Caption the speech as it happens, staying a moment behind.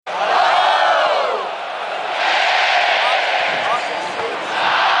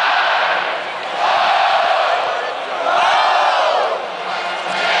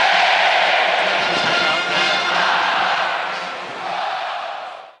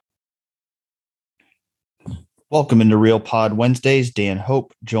Welcome into Real Pod Wednesdays. Dan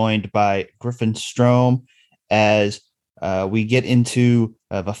Hope joined by Griffin Strom as we get into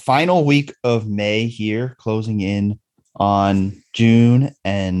the final week of May here, closing in on June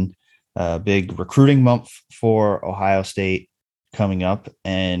and a big recruiting month for Ohio State coming up.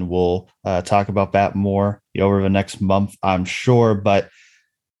 And we'll talk about that more over the next month, I'm sure. But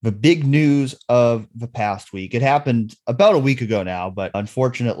the big news of the past week, it happened about a week ago now, but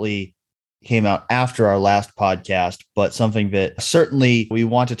unfortunately came out after our last podcast, but something that certainly we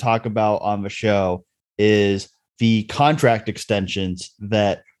want to talk about on the show is the contract extensions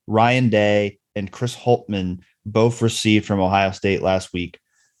that Ryan Day and Chris Holtmann both received from Ohio State last week.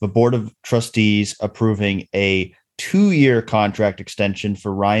 The Board of Trustees approving a 2-year contract extension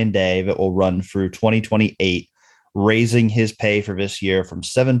for Ryan Day that will run through 2028, raising his pay for this year from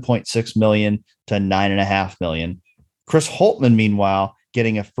 $7.6 million to $9.5 million. Chris Holtmann, meanwhile,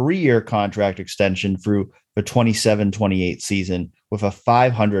 getting a 3-year contract extension through the 27-28 season with a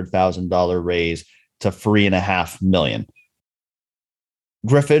 $500,000 raise to $3.5 million.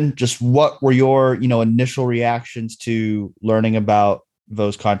 Griffin, just what were your, initial reactions to learning about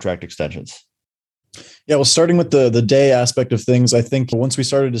those contract extensions? Yeah, well, starting with the Day aspect of things, I think once we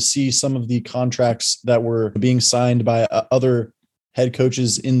started to see some of the contracts that were being signed by other head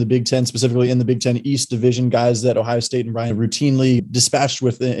coaches in the Big Ten, specifically in the Big Ten East Division, guys that Ohio State and Ryan routinely dispatched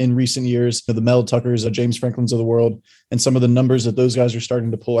with in recent years, the Mel Tuckers, James Franklins of the world, and some of the numbers that those guys are starting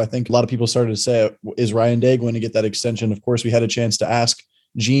to pull. I think a lot of people started to say, is Ryan Day going to get that extension? Of course, we had a chance to ask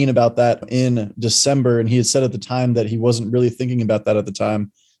Gene about that in December, and he had said at the time that he wasn't really thinking about that at the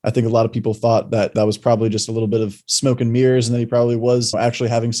time. I think a lot of people thought that was probably just a little bit of smoke and mirrors, and that he probably was actually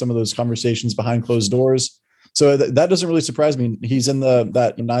having some of those conversations behind closed doors. So that doesn't really surprise me. He's in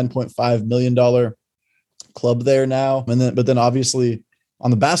that $9.5 million club there now. But then obviously on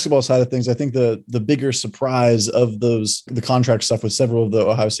the basketball side of things, I think the bigger surprise of the contract stuff with several of the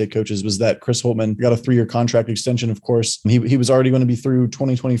Ohio State coaches was that Chris Holtmann got a 3-year contract extension. Of course, he was already going to be through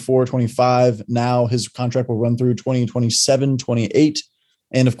 2024, 25. Now his contract will run through 2027, 28.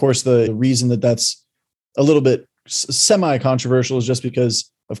 And of course, the reason that's a little bit semi-controversial is just because,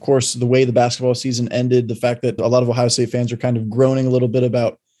 of course, the way the basketball season ended, the fact that a lot of Ohio State fans are kind of groaning a little bit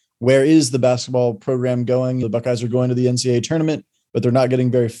about where is the basketball program going. The Buckeyes are going to the NCAA tournament, but they're not getting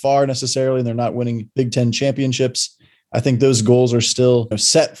very far necessarily, and they're not winning Big Ten championships. I think those goals are still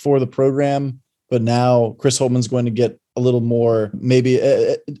set for the program, but now Chris Holtmann's going to get a little more, maybe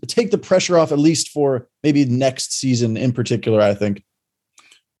take the pressure off, at least for maybe next season in particular, I think.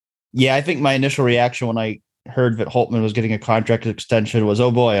 Yeah, I think my initial reaction when I heard that Holtmann was getting a contract extension was,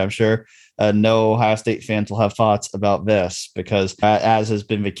 oh boy, I'm sure no Ohio State fans will have thoughts about this, because as has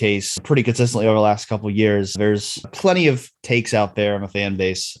been the case pretty consistently over the last couple of years, there's plenty of takes out there in the fan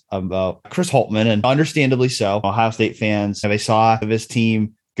base about Chris Holtmann, and understandably so. Ohio State fans, they saw this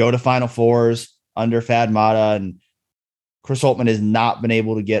team go to Final Fours under Thad Matta, and Chris Holtmann has not been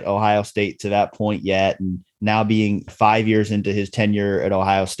able to get Ohio State to that point yet. And now being 5 years into his tenure at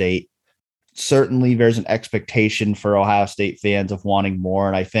Ohio State, certainly there's an expectation for Ohio State fans of wanting more.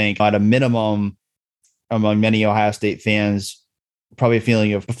 And I think at a minimum, among many Ohio State fans, probably a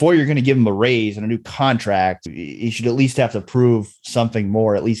feeling of before you're going to give him a raise and a new contract, you should at least have to prove something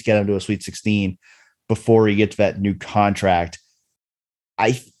more, at least get him to a Sweet 16 before he gets that new contract.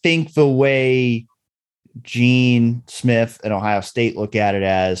 I think the way Gene Smith and Ohio State look at it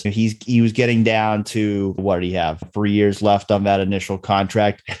as he was getting down to, what did he have? 3 years left on that initial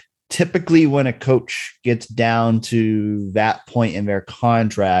contract. Typically, when a coach gets down to that point in their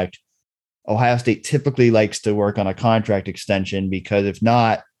contract, Ohio State typically likes to work on a contract extension, because if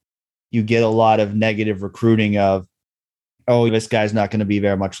not, you get a lot of negative recruiting of, oh, this guy's not going to be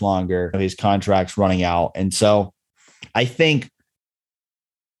there much longer. His contract's running out. And so I think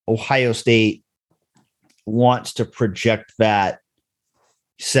Ohio State wants to project that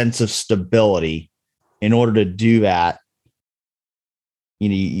sense of stability. In order to do that,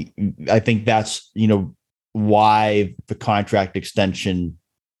 I think that's, why the contract extension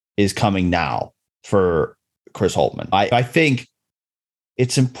is coming now for Chris Holtmann. I think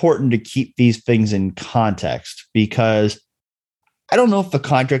it's important to keep these things in context, because I don't know if the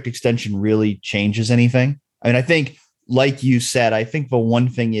contract extension really changes anything. I mean, I think, like you said, I think the one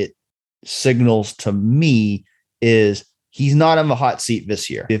thing it signals to me is he's not on the hot seat this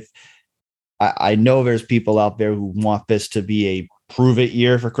year. If I know there's people out there who want this to be a prove it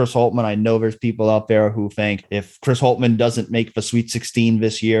year for Chris Holtmann. I know there's people out there who think if Chris Holtmann doesn't make the Sweet 16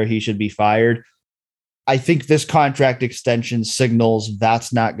 this year, he should be fired. I think this contract extension signals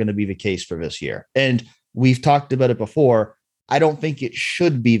that's not going to be the case for this year. And we've talked about it before. I don't think it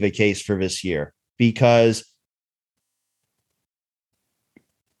should be the case for this year, because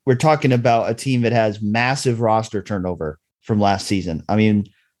we're talking about a team that has massive roster turnover from last season. I mean,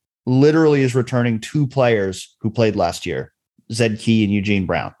 literally is returning 2 players who played last year, Zed Key and Eugene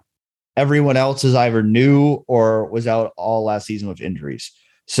Brown. Everyone else is either new or was out all last season with injuries.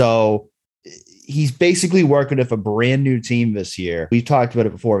 So he's basically working with a brand new team this year. We've talked about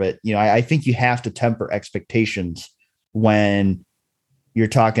it before, but I think you have to temper expectations when you're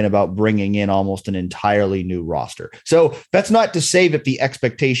talking about bringing in almost an entirely new roster. So that's not to say that the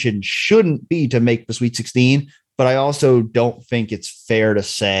expectation shouldn't be to make the Sweet 16, but I also don't think it's fair to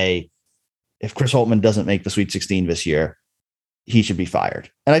say if Chris Holtmann doesn't make the Sweet 16 this year, he should be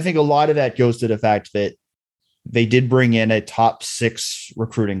fired. And I think a lot of that goes to the fact that they did bring in a top 6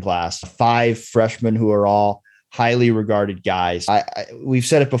 recruiting class, 5 freshmen who are all highly regarded guys. We've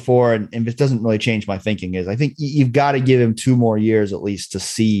said it before, and it doesn't really change my thinking, is I think you've got to give him 2 more years at least to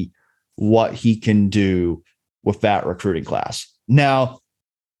see what he can do with that recruiting class. Now,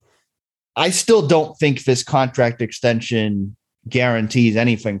 I still don't think this contract extension guarantees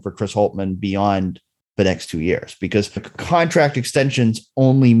anything for Chris Holtmann beyond the next 2 years, because contract extensions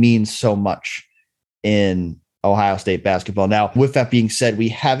only mean so much in Ohio State basketball. Now, with that being said, we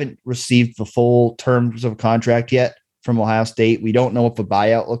haven't received the full terms of contract yet from Ohio State. We don't know what the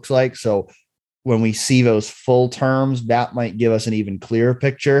buyout looks like. So when we see those full terms, that might give us an even clearer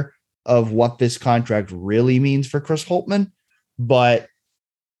picture of what this contract really means for Chris Holtmann. But,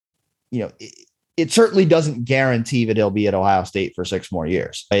 it certainly doesn't guarantee that he'll be at Ohio State for 6 more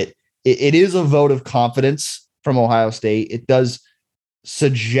years. It is a vote of confidence from Ohio State. It does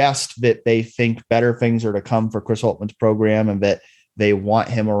suggest that they think better things are to come for Chris Holtmann's program and that they want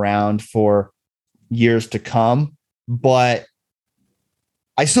him around for years to come. But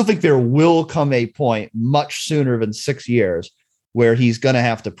I still think there will come a point much sooner than 6 years where he's going to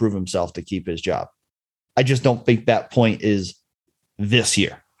have to prove himself to keep his job. I just don't think that point is this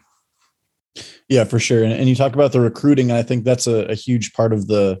year. Yeah, for sure. And you talk about the recruiting, and I think that's a huge part of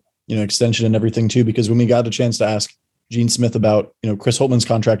the extension and everything too, because when we got a chance to ask Gene Smith about Chris Holtmann's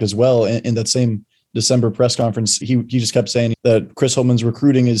contract as well in that same December press conference, he just kept saying that Chris Holtmann's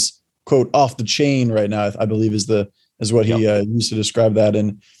recruiting is, quote, off the chain right now, I believe is what he used to describe that.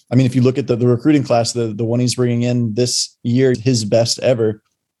 And I mean, if you look at the recruiting class, the one he's bringing in this year, his best ever,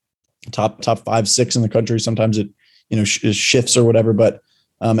 top 5, 6 in the country. Sometimes it shifts or whatever, but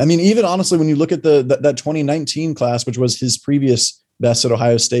I mean, even honestly, when you look at that 2019 class, which was his previous best at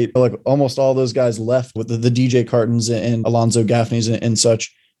Ohio State, like almost all those guys left with the DJ Cartons and Alonzo Gaffneys and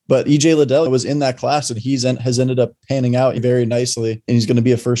such. But EJ Liddell was in that class, and has ended up panning out very nicely, and he's going to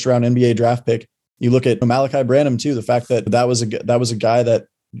be a first-round NBA draft pick. You look at Malachi Branham too. The fact that was a guy that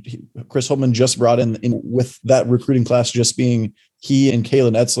Chris Holtmann just brought in with that recruiting class just being he and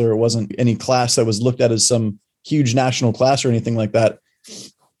Kalen Etzler. It wasn't any class that was looked at as some huge national class or anything like that.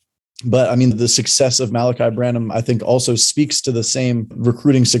 But I mean, the success of Malachi Branham, I think, also speaks to the same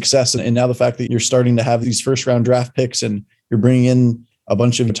recruiting success. And now the fact that you're starting to have these first round draft picks and you're bringing in a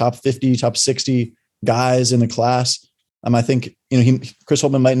bunch of top 50, top 60 guys in the class. I think, Chris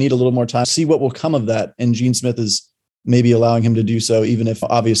Holtmann might need a little more time to see what will come of that. And Gene Smith is maybe allowing him to do so, even if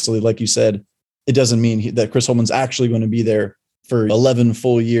obviously, like you said, it doesn't mean that Chris Holtmann's actually going to be there for 11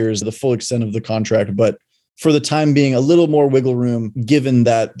 full years, the full extent of the contract. But for the time being, a little more wiggle room, given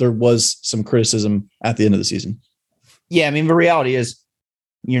that there was some criticism at the end of the season. Yeah, I mean, the reality is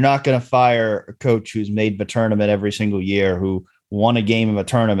you're not going to fire a coach who's made the tournament every single year, who won a game of a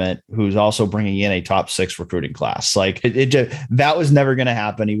tournament, who's also bringing in a top 6 recruiting class. Like that was never going to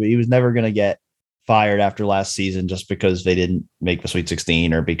happen. He was never going to get fired after last season just because they didn't make the Sweet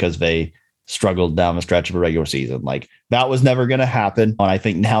 16 or because they struggled down the stretch of a regular season. Like that was never going to happen. And I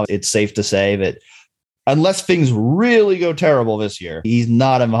think now it's safe to say that unless things really go terrible this year, he's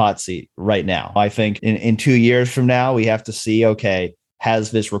not in the hot seat right now. I think in 2 years from now, we have to see, okay,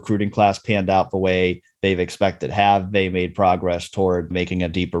 has this recruiting class panned out the way they've expected? Have they made progress toward making a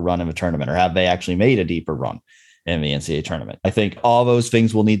deeper run in the tournament, or have they actually made a deeper run in the NCAA tournament? I think all those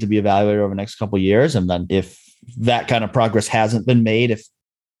things will need to be evaluated over the next couple of years. And then if that kind of progress hasn't been made, if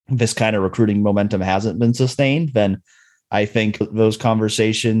this kind of recruiting momentum hasn't been sustained, then I think those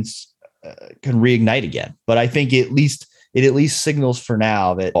conversations can reignite again. But I think it at least signals for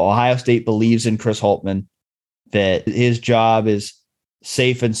now that Ohio State believes in Chris Holtmann, that his job is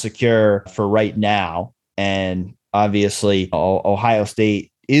safe and secure for right now. And obviously Ohio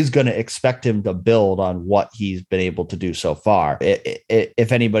State is going to expect him to build on what he's been able to do so far.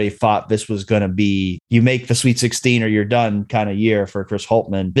 If anybody thought this was going to be, you make the Sweet 16 or you're done kind of year for Chris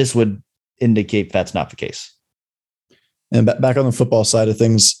Holtmann, this would indicate that's not the case. And back on the football side of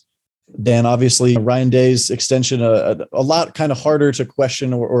things, Dan, obviously, Ryan Day's extension, a lot kind of harder to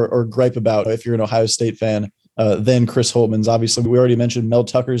question or gripe about if you're an Ohio State fan than Chris Holtmann's. Obviously, we already mentioned Mel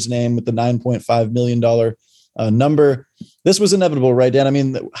Tucker's name with the $9.5 million number. This was inevitable, right, Dan? I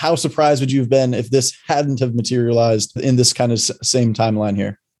mean, how surprised would you have been if this hadn't have materialized in this kind of same timeline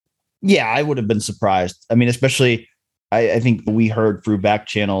here? Yeah, I would have been surprised. I mean, especially, I think we heard through back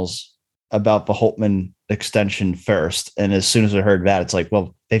channels about the Holtmann extension first. And as soon as I heard that, it's like,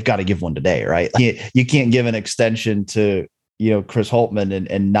 well, they've got to give one today, right? You can't give an extension to, Chris Holtmann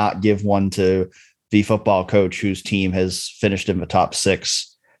and not give one to the football coach whose team has finished in the top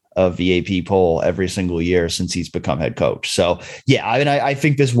 6 of the AP poll every single year since he's become head coach. So, yeah, I mean, I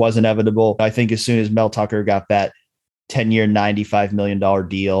think this was inevitable. I think as soon as Mel Tucker got that 10-year, $95 million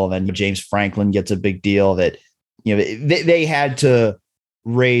deal, and then James Franklin gets a big deal, that, they had to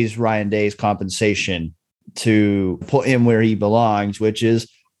raise Ryan Day's compensation to put him where he belongs, which is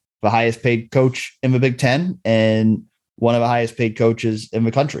the highest paid coach in the Big Ten and one of the highest paid coaches in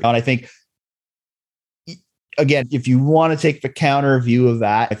the country. And I think, again, if you want to take the counter view of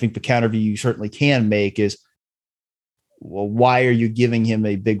that, I think the counter view you certainly can make is, well, why are you giving him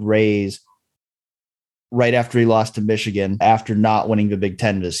a big raise right after he lost to Michigan, after not winning the Big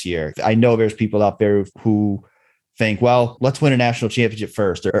Ten this year? I know there's people out there who think, well, let's win a national championship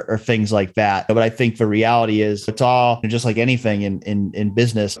first, or things like that. But I think the reality is, it's all just like anything in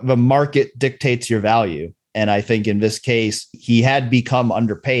business. The market dictates your value. And I think in this case, he had become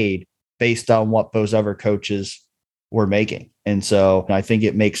underpaid based on what those other coaches were making. And so I think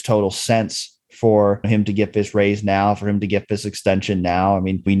it makes total sense for him to get this raise now, for him to get this extension now. I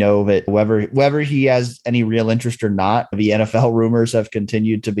mean, we know that whether he has any real interest or not, the NFL rumors have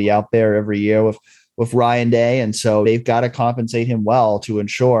continued to be out there every year with Ryan Day. And so they've got to compensate him well to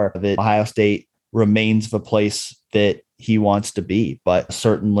ensure that Ohio State remains the place that he wants to be. But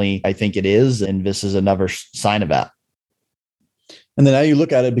certainly I think it is. And this is another sign of that. And then now you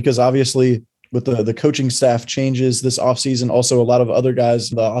look at it, because obviously with the coaching staff changes this offseason, also a lot of other guys,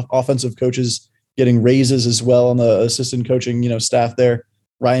 the offensive coaches getting raises as well on the assistant coaching, staff there.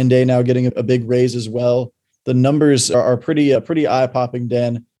 Ryan Day now getting a big raise as well. The numbers are pretty eye-popping,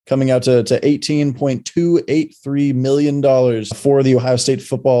 Dan, coming out to $18.283 million for the Ohio State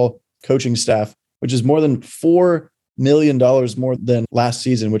football coaching staff, which is more than $4 million more than last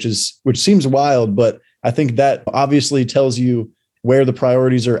season, which seems wild, but I think that obviously tells you where the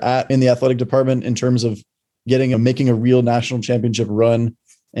priorities are at in the athletic department in terms of making a real national championship run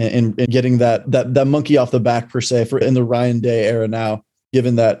and getting that monkey off the back, per se, for in the Ryan Day era now,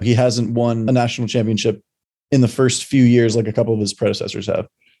 given that he hasn't won a national championship in the first few years like a couple of his predecessors have.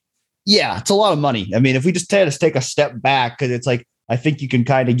 Yeah, it's a lot of money. I mean, if we just had to take a step back, because it's like, I think you can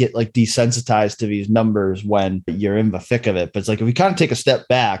kind of get like desensitized to these numbers when you're in the thick of it. But it's like, if we kind of take a step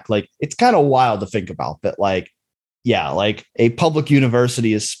back, like, it's kind of wild to think about that. Like, yeah, like a public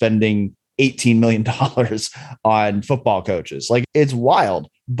university is spending $18 million on football coaches. Like, it's wild.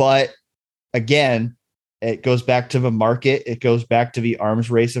 But again, it goes back to the market. It goes back to the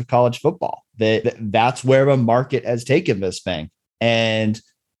arms race of college football. That's where the market has taken this thing. And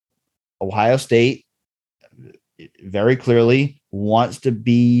Ohio State very clearly wants to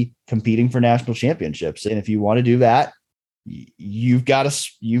be competing for national championships. And if you want to do that, you've got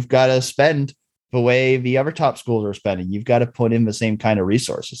to spend the way the other top schools are spending. You've got to put in the same kind of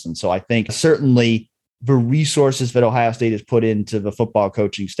resources. And so I think certainly the resources that Ohio State has put into the football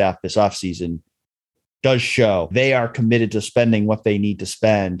coaching staff this offseason does show they are committed to spending what they need to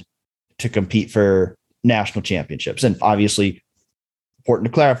spend to compete for national championships. And obviously, important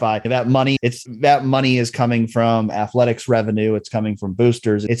to clarify, that money is coming from athletics revenue. It's coming from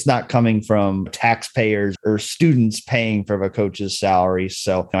boosters. It's not coming from taxpayers or students paying for the coach's salary.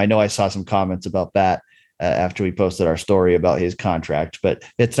 So I know I saw some comments about that after we posted our story about his contract, but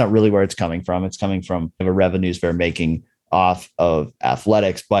it's not really where it's coming from. It's coming from the revenues they're making off of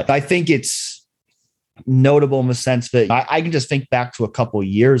athletics. But I think it's notable in the sense that I can just think back to a couple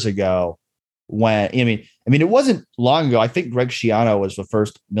years ago when, I mean, it wasn't long ago. I think Greg Schiano was the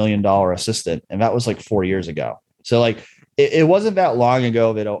first $1 million assistant, and that was like 4 years ago. So like, it wasn't that long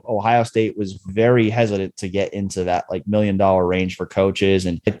ago that Ohio State was very hesitant to get into that like $1 million range for coaches.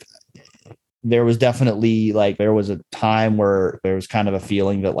 And there was definitely there was a time where there was kind of a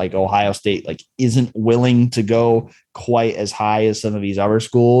feeling that like Ohio State like isn't willing to go quite as high as some of these other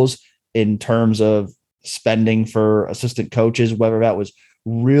schools in terms of spending for assistant coaches. Whether that was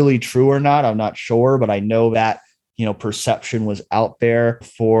really true or not, I'm not sure, but I know that, perception was out there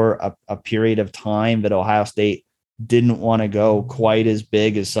for a period of time that Ohio State didn't want to go quite as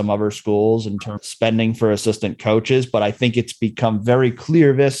big as some other schools in terms of spending for assistant coaches. But I think it's become very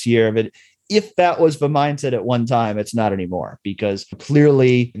clear this year that if that was the mindset at one time, it's not anymore, because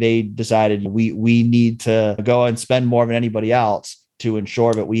clearly they decided we need to go and spend more than anybody else to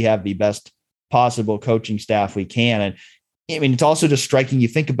ensure that we have the best possible coaching staff we can. And I mean, it's also just striking. You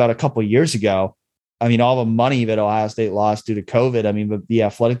think about a couple of years ago, I mean, all the money that Ohio State lost due to COVID. I mean, the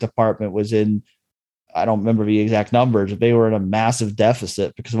athletic department was in, I don't remember the exact numbers, but they were in a massive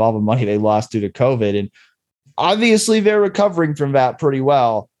deficit because of all the money they lost due to COVID. And obviously they're recovering from that pretty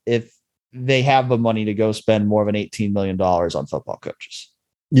well if they have the money to go spend more than $18 million on football coaches.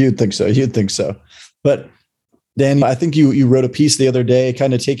 You'd think so. But Dan, I think you wrote a piece the other day,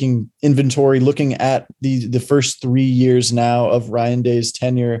 kind of taking inventory, looking at the first 3 years now of Ryan Day's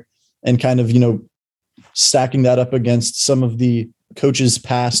tenure and kind of, stacking that up against some of the coaches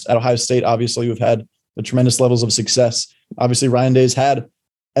past at Ohio State, obviously, who've had the tremendous levels of success. Obviously, Ryan Day's had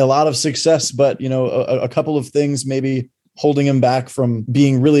a lot of success, but, a couple of things maybe holding him back from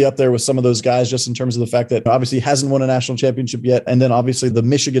being really up there with some of those guys, just in terms of the fact that obviously he hasn't won a national championship yet. And then obviously the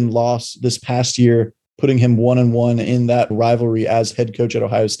Michigan loss this past year, putting him 1-1 in that rivalry as head coach at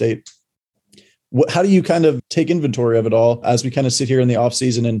Ohio State. How do you kind of take inventory of it all as we kind of sit here in the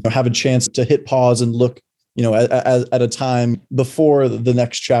offseason and have a chance to hit pause and look, at a time before the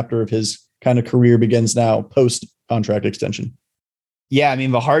next chapter of his kind of career begins now, post contract extension? Yeah, I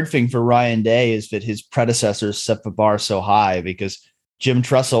mean, the hard thing for Ryan Day is that his predecessors set the bar so high, because Jim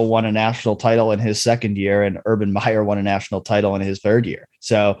Tressel won a national title in his second year and Urban Meyer won a national title in his third year.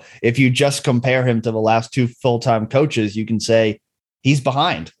 So if you just compare him to the last two full-time coaches, you can say he's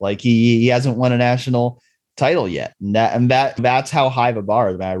behind. Like he hasn't won a national title yet. And that's how high the bar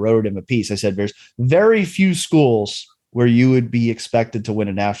is. I wrote it in a piece. I said, there's very few schools where you would be expected to win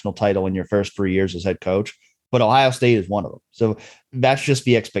a national title in your first 3 years as head coach, but Ohio State is one of them. So that's just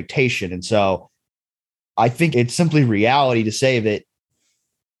the expectation. And so I think it's simply reality to say that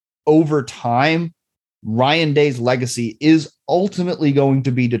over time, Ryan Day's legacy is ultimately going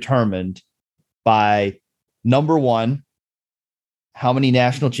to be determined by, number one, how many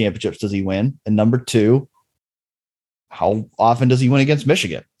national championships does he win? And number two, how often does he win against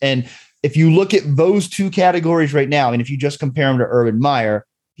Michigan? And if you look at those two categories right now, and if you just compare him to Urban Meyer,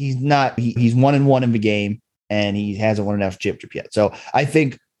 he's 1-1 in the game and he hasn't won a national championship yet. So I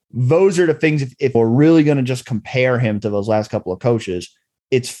think those are the things, if we're really going to just compare him to those last couple of coaches,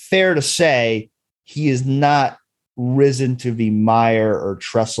 it's fair to say he is not risen to the Meyer or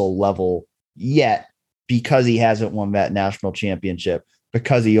Tressel level yet, because he hasn't won that national championship,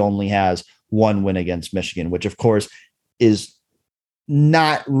 because he only has one win against Michigan, which of course is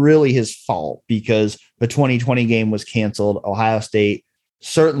not really his fault, because the 2020 game was canceled. Ohio State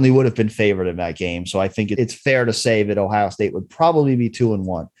certainly would have been favored in that game. So I think it's fair to say that Ohio State would probably be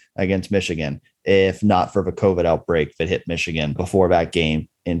 2-1 against Michigan, if not for the COVID outbreak that hit Michigan before that game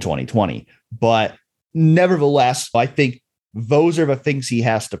in 2020. But nevertheless, I think those are the things he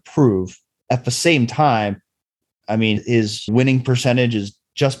has to prove. At the same time, I mean, his winning percentage is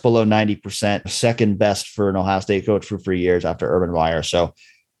just below 90%, second best for an Ohio State coach for 3 years after Urban Meyer. So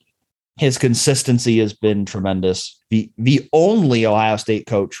his consistency has been tremendous. The only Ohio State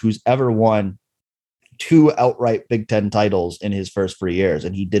coach who's ever won 2 outright Big Ten titles in his first 3 years.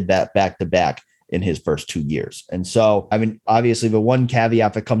 And he did that back to back in his first 2 years. And so, I mean, obviously the one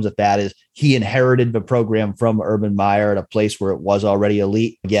caveat that comes with that is he inherited the program from Urban Meyer at a place where it was already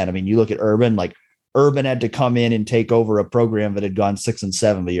elite. Again, I mean, you look at Urban, like Urban had to come in and take over a program that had gone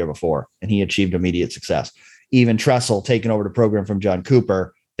 6-7 the year before, and he achieved immediate success. Even Tressel taking over the program from John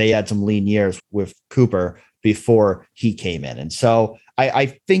Cooper, they had some lean years with Cooper before he came in. And so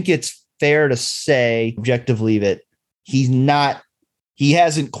I think it's fair to say objectively that he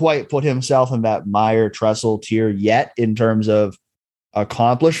hasn't quite put himself in that Meyer Tressel tier yet in terms of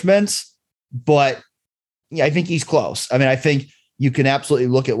accomplishments, but I think he's close. I mean, I think you can absolutely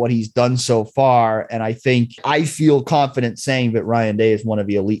look at what he's done so far. And I feel confident saying that Ryan Day is one of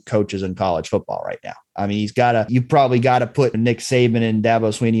the elite coaches in college football right now. I mean, you probably got to put Nick Saban and Dabo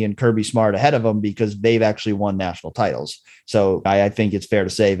Swinney and Kirby Smart ahead of him, because they've actually won national titles. So I think it's fair to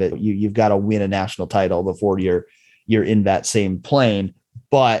say that you've got to win a national title before you're in that same plane,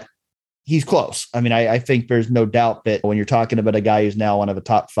 but he's close. I mean, I think there's no doubt that when you're talking about a guy who's now one of the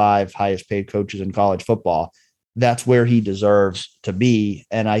top 5 highest paid coaches in college football, that's where he deserves to be.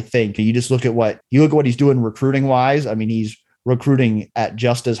 And I think you just look at what he's doing recruiting wise. I mean, he's recruiting at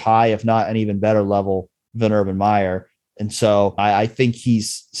just as high, if not an even better level than Urban Meyer. And so I think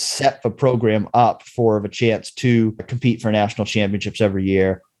he's set the program up for the chance to compete for national championships every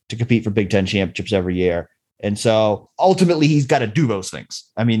year, to compete for Big Ten championships every year, And so ultimately, he's got to do those things.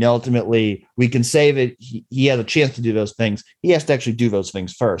 I mean, ultimately, we can say that he has a chance to do those things. He has to actually do those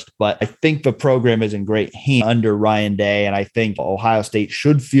things first. But I think the program is in great hands under Ryan Day. And I think Ohio State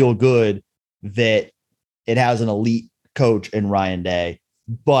should feel good that it has an elite coach in Ryan Day.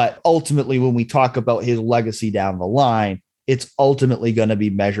 But ultimately, when we talk about his legacy down the line, it's ultimately going to be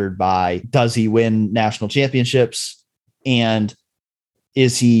measured by, does he win national championships? And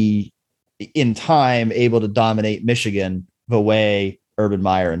is he in time able to dominate Michigan the way Urban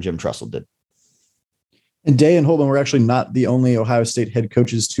Meyer and Jim Tressel did? And Day and Holtmann were actually not the only Ohio State head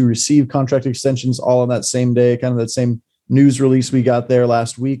coaches to receive contract extensions all on that same day, kind of that same news release we got there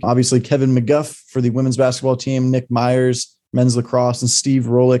last week. Obviously, Kevin McGuff for the women's basketball team, Nick Myers, men's lacrosse, and Steve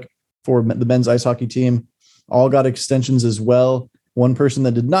Rolick for the men's ice hockey team all got extensions as well. One person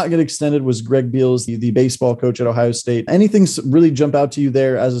that did not get extended was Greg Beals, the baseball coach at Ohio State. Anything really jump out to you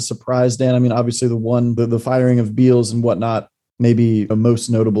there as a surprise, Dan? I mean, obviously the firing of Beals and whatnot may be the most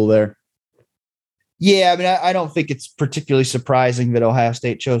notable there. Yeah, I mean, I don't think it's particularly surprising that Ohio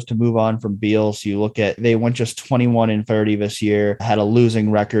State chose to move on from Beals. You look at, they went just 21-30 this year, had a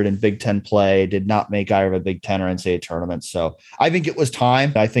losing record in Big Ten play, did not make either a Big Ten or NCAA tournament. So I think it was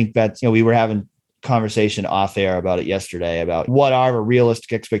time. I think that, we were having conversation off air about it yesterday about what are the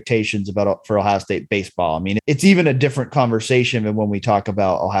realistic expectations for Ohio State baseball. I mean, it's even a different conversation than when we talk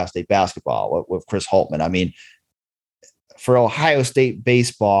about Ohio State basketball with Chris Holtmann. I mean, for Ohio State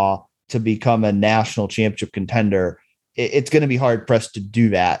baseball to become a national championship contender, it's going to be hard pressed to do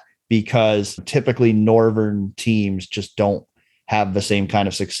that because typically northern teams just don't have the same kind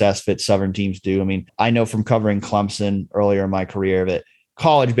of success that southern teams do. I mean, I know from covering Clemson earlier in my career that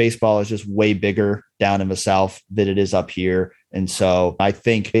college baseball is just way bigger down in the South than it is up here. And so I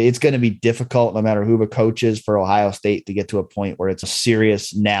think it's going to be difficult no matter who the coach is for Ohio State to get to a point where it's a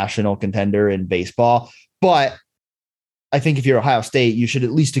serious national contender in baseball. But I think if you're Ohio State, you should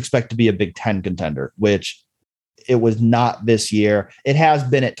at least expect to be a Big Ten contender, which it was not this year. It has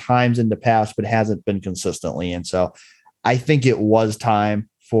been at times in the past, but hasn't been consistently. And so I think it was time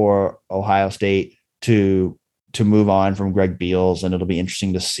for Ohio State to move on from Greg Beals, and it'll be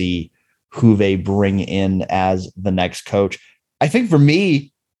interesting to see who they bring in as the next coach. I think for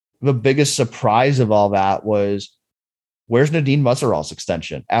me, the biggest surprise of all that was, where's Nadine Musserall's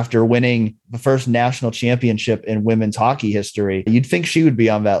extension? After winning the first national championship in women's hockey history, you'd think she would be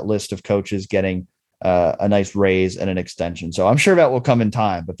on that list of coaches getting a nice raise and an extension. So I'm sure that will come in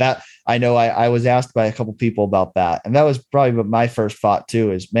time. But that, I know I was asked by a couple people about that. And that was probably my first thought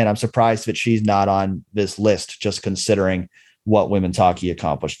too, is, man, I'm surprised that she's not on this list, just considering what women's hockey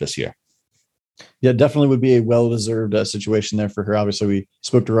accomplished this year. Yeah, definitely would be a well-deserved situation there for her. Obviously, we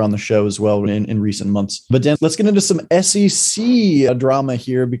spoke to her on the show as well in recent months. But Dan, let's get into some SEC drama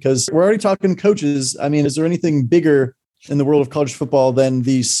here, because we're already talking coaches. I mean, is there anything bigger in the world of college football than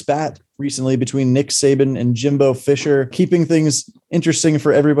the spat recently between Nick Saban and Jimbo Fisher, keeping things interesting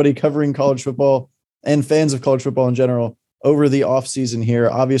for everybody covering college football and fans of college football in general over the offseason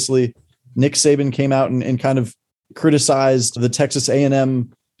here? Obviously, Nick Saban came out and kind of criticized the Texas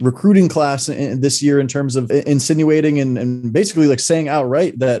A&M recruiting class this year in terms of insinuating and basically like saying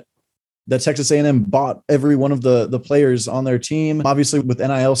outright that Texas A&M bought every one of the players on their team. Obviously, with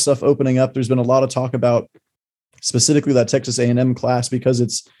NIL stuff opening up, there's been a lot of talk about specifically that Texas A&M class because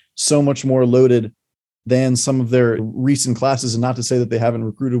it's so much more loaded than some of their recent classes. And not to say that they haven't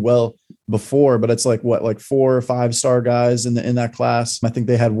recruited well before, but it's like 4 or 5-star guys in that class. I think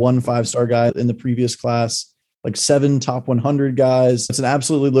they had 1 5-star guy in the previous class, like 7 top 100 guys. It's an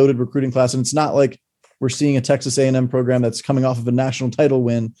absolutely loaded recruiting class. And it's not like we're seeing a Texas A&M program that's coming off of a national title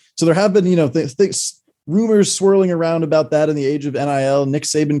win. So there have been, rumors swirling around about that in the age of NIL. Nick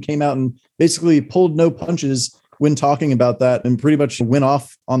Saban came out and basically pulled no punches when talking about that and pretty much went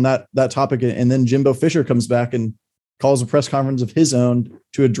off on that topic. And then Jimbo Fisher comes back and calls a press conference of his own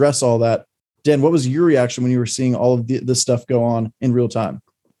to address all that. Dan, what was your reaction when you were seeing all of this stuff go on in real time?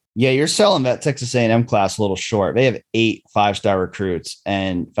 Yeah, you're selling that Texas A&M class a little short. They have 8 5-star recruits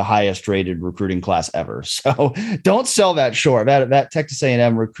and the highest rated recruiting class ever. So don't sell that short. That Texas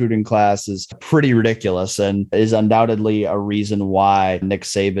A&M recruiting class is pretty ridiculous and is undoubtedly a reason why Nick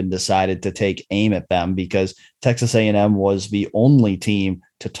Saban decided to take aim at them, because Texas A&M was the only team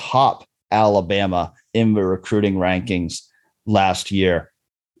to top Alabama in the recruiting rankings last year.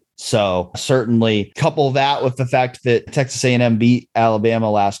 So certainly couple that with the fact that Texas A&M beat Alabama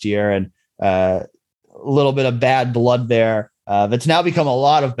last year and a little bit of bad blood there. That's now become a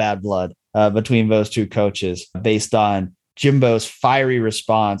lot of bad blood between those two coaches based on Jimbo's fiery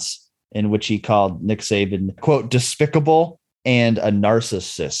response in which he called Nick Saban, quote, despicable and a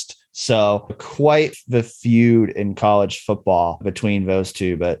narcissist, So quite the feud in college football between those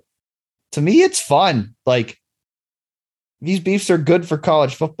two. But to me, it's fun. Like, these beefs are good for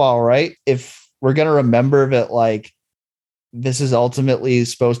college football, right? If we're going to remember that, like, this is ultimately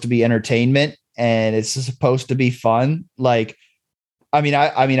supposed to be entertainment and it's supposed to be fun. Like, I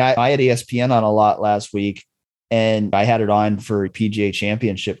had ESPN on a lot last week, and I had it on for PGA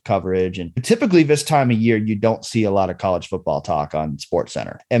Championship coverage. And typically this time of year, you don't see a lot of college football talk on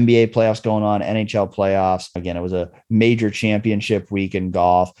SportsCenter. NBA playoffs going on, NHL playoffs. Again, it was a major championship week in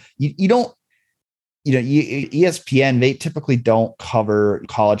golf. ESPN, they typically don't cover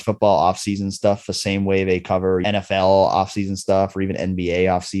college football offseason stuff the same way they cover NFL offseason stuff or even NBA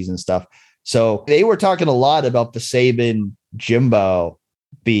offseason stuff. So they were talking a lot about the Saban Jimbo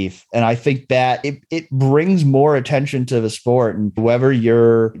beef. And I think that it brings more attention to the sport. And whether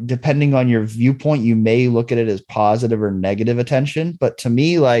depending on your viewpoint, you may look at it as positive or negative attention. But to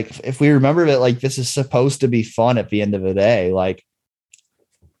me, like, if we remember that, like, this is supposed to be fun at the end of the day, like,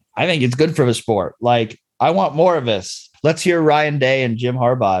 I think it's good for the sport. Like, I want more of this. Let's hear Ryan Day and Jim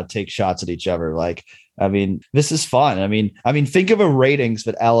Harbaugh take shots at each other. Like, I mean, this is fun. I mean, think of the ratings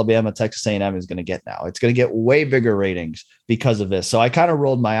that Alabama, Texas A&M is going to get now. It's going to get way bigger ratings because of this. So I kind of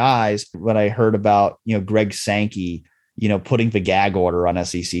rolled my eyes when I heard about, Greg Sankey, putting the gag order on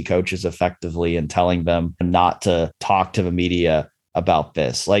SEC coaches effectively and telling them not to talk to the media about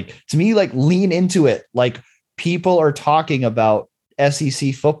this. Like, to me, like, lean into it. Like, people are talking about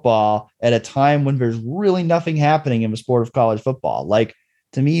SEC football at a time when there's really nothing happening in the sport of college football. Like,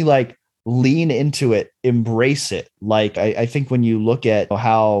 to me, like, lean into it, embrace it. Like, I think when you look at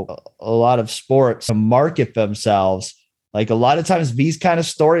how a lot of sports market themselves, like, a lot of times these kind of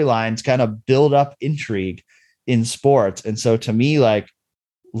storylines kind of build up intrigue in sports. And so to me, like,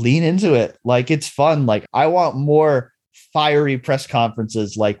 lean into it. Like, it's fun. Like, I want more fiery press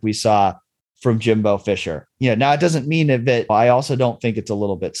conferences like we saw from Jimbo Fisher. Now it doesn't mean that I also don't think it's a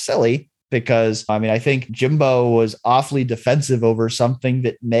little bit silly, because I think Jimbo was awfully defensive over something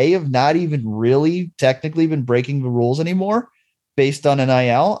that may have not even really technically been breaking the rules anymore based on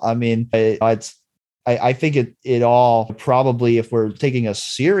NIL. I mean, I think it all probably, if we're taking a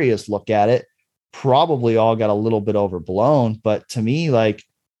serious look at it, probably all got a little bit overblown. But to me, like,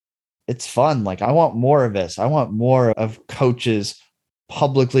 it's fun. Like, I want more of this. I want more of coaches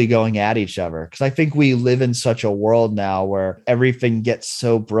publicly going at each other, because I think we live in such a world now where everything gets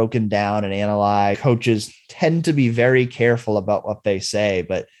so broken down and analyzed. Coaches tend to be very careful about what they say,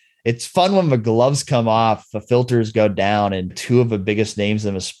 but it's fun when the gloves come off, the filters go down, and two of the biggest names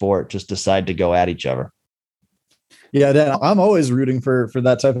in the sport just decide to go at each other. Yeah, Dan, I'm always rooting for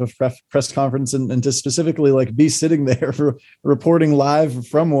that type of press conference and to specifically, like, be sitting there for reporting live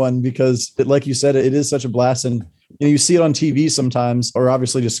from one, because like you said, it is such a blast. And you see it on TV sometimes, or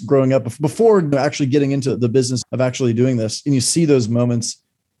obviously just growing up before actually getting into the business of actually doing this, and you see those moments.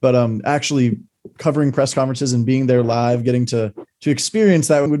 But actually covering press conferences and being there live, getting to experience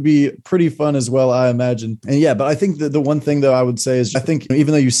that would be pretty fun as well, I imagine. And yeah, but I think that the one thing though I would say is, I think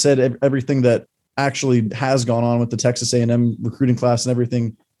even though you said everything that actually has gone on with the Texas A&M recruiting class and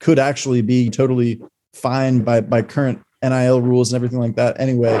everything could actually be totally fine by current NIL rules and everything like that.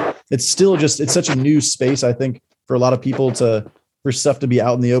 Anyway, it's still it's such a new space, I think, for a lot of people for stuff to be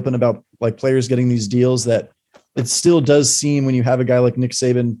out in the open about, like, players getting these deals, that it still does seem, when you have a guy like Nick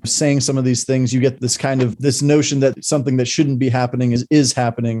Saban saying some of these things, you get this notion that something that shouldn't be happening is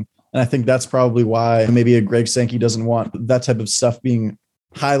happening. And I think that's probably why maybe a Greg Sankey doesn't want that type of stuff being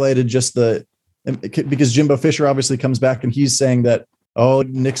highlighted, because Jimbo Fisher obviously comes back and he's saying that, oh,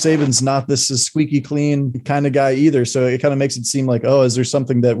 Nick Saban's not this squeaky clean kind of guy either. So it kind of makes it seem like, oh, is there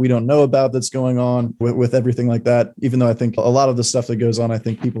something that we don't know about that's going on with everything like that? Even though I think a lot of the stuff that goes on, I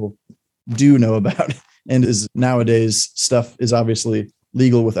think people do know about, and is nowadays stuff is obviously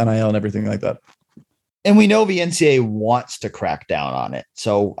legal with NIL and everything like that. And we know the NCAA wants to crack down on it.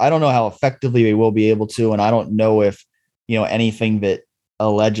 So I don't know how effectively they will be able to. And I don't know if, anything that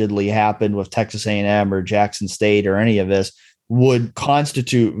allegedly happened with Texas A&M or Jackson State or any of this would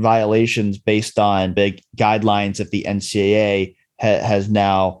constitute violations based on big guidelines that the NCAA has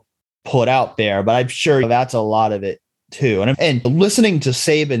now put out there. But I'm sure that's a lot of it too. And listening to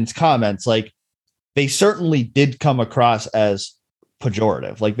Saban's comments, like, they certainly did come across as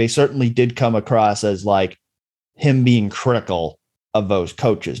pejorative. Like, they certainly did come across as, like, him being critical of those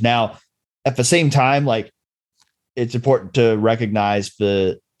coaches. Now, at the same time, like, it's important to recognize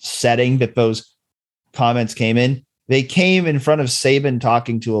the setting that those comments came in. They came in front of Saban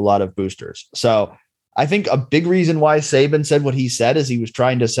talking to a lot of boosters. So I think a big reason why Saban said what he said is he was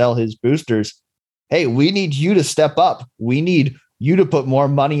trying to sell his boosters, hey, we need you to step up. We need you to put more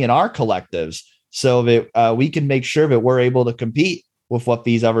money in our collectives so that we can make sure that we're able to compete with what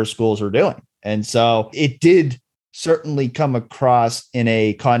these other schools are doing. And so it did certainly come across in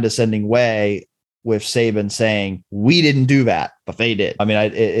a condescending way with Saban saying, we didn't do that, but they did. I mean,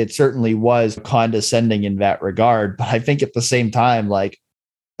 it certainly was condescending in that regard. But I think at the same time, like,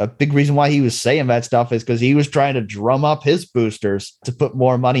 a big reason why he was saying that stuff is because he was trying to drum up his boosters to put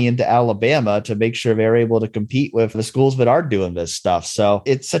more money into Alabama to make sure they're able to compete with the schools that are doing this stuff. So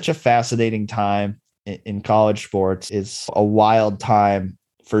it's such a fascinating time in college sports. It's a wild time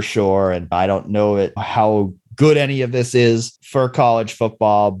for sure. And I don't know how good any of this is for college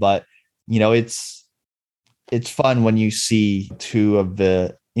football, but it's fun when you see two of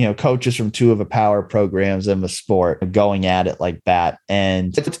the coaches from two of the power programs in the sport going at it like that.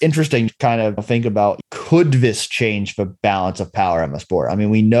 And it's interesting to kind of think about, could this change the balance of power in the sport? I mean,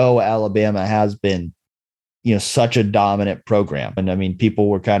 we know Alabama has been, such a dominant program. And I mean, people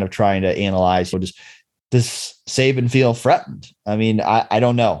were kind of trying to analyze, does Saban feel threatened? I mean, I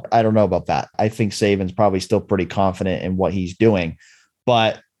don't know. I don't know about that. I think Saban's probably still pretty confident in what he's doing,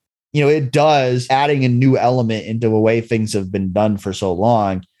 but it does, adding a new element into the way things have been done for so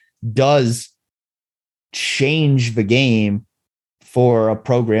long does change the game for a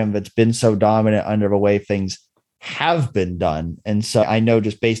program that's been so dominant under the way things have been done. And so I know,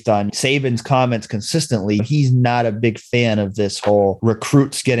 just based on Saban's comments consistently, he's not a big fan of this whole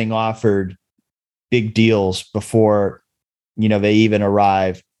recruits getting offered big deals before, they even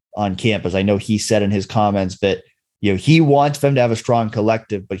arrive on campus. I know he said in his comments that he wants them to have a strong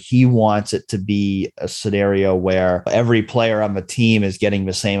collective, but he wants it to be a scenario where every player on the team is getting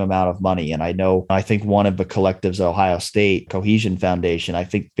the same amount of money. And I think one of the collectives, Ohio State Cohesion Foundation, I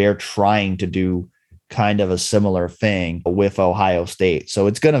think they're trying to do kind of a similar thing with Ohio State. So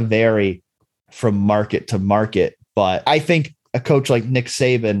it's going to vary from market to market. But I think a coach like Nick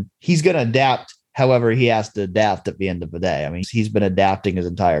Saban, he's going to adapt however he has to adapt at the end of the day. I mean, he's been adapting his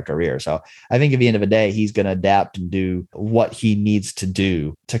entire career. So I think at the end of the day, he's going to adapt and do what he needs to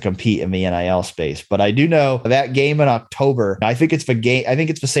do to compete in the NIL space. But I do know that game in October, I think it's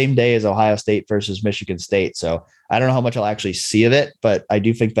the same day as Ohio State versus Michigan State. So I don't know how much I'll actually see of it, but I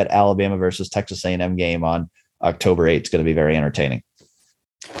do think that Alabama versus Texas A&M game on October 8th is going to be very entertaining.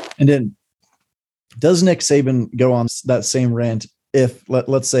 And then does Nick Saban go on that same rant if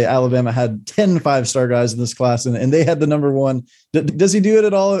let's say Alabama had 10 5-star guys in this class and they had the number one? Does he do it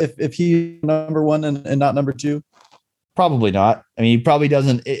at all if he number one and not number two? Probably not. I mean, he probably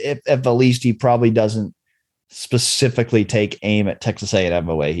doesn't. At the least, he probably doesn't specifically take aim at Texas A&M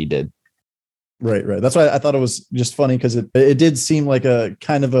the way he did. Right. That's why I thought it was just funny, because it did seem like a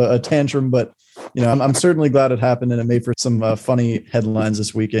kind of a tantrum, but I'm certainly glad it happened, and it made for some funny headlines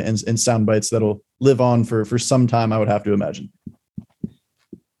this week and sound bites that'll live on for some time, I would have to imagine.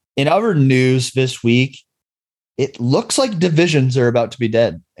 In other news this week, it looks like divisions are about to be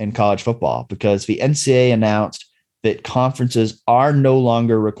dead in college football, because the NCAA announced that conferences are no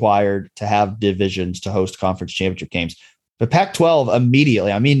longer required to have divisions to host conference championship games. The Pac-12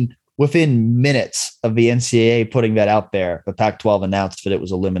 immediately, I mean, within minutes of the NCAA putting that out there, the Pac-12 announced that it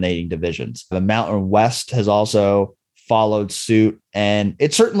was eliminating divisions. The Mountain West has also followed suit, and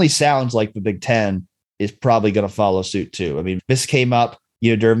it certainly sounds like the Big Ten is probably going to follow suit too. I mean, this came up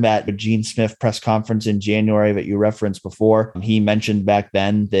during that Gene Smith press conference in January that you referenced before. He mentioned back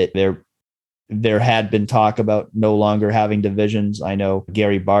then that there had been talk about no longer having divisions. I know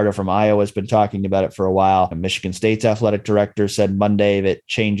Gary Barta from Iowa has been talking about it for a while. Michigan State's athletic director said Monday that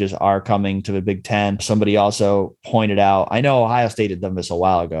changes are coming to the Big Ten. Somebody also pointed out, I know Ohio State had done this a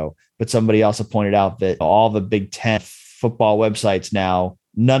while ago, but somebody also pointed out that all the Big Ten football websites now,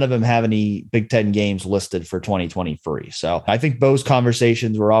 none of them have any Big Ten games listed for 2023. So I think those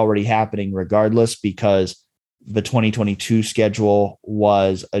conversations were already happening regardless, because the 2022 schedule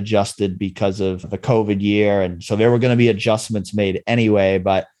was adjusted because of the COVID year. And so there were going to be adjustments made anyway.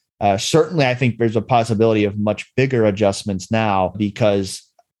 But certainly I think there's a possibility of much bigger adjustments now, because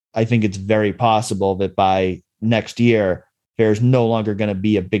I think it's very possible that by next year, there's no longer going to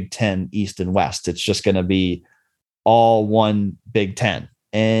be a Big Ten East and West. It's just going to be all one Big Ten.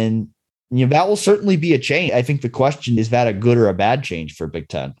 And that will certainly be a change. I think the question is that a good or a bad change for Big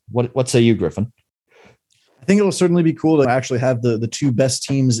Ten? What say you, Griffin? I think it'll certainly be cool to actually have the two best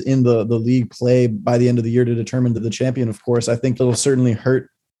teams in the league play by the end of the year to determine the champion. Of course, I think it'll certainly hurt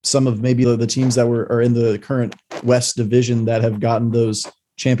some of maybe the teams that are in the current West division that have gotten those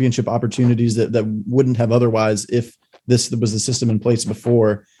championship opportunities that wouldn't have otherwise if this was the system in place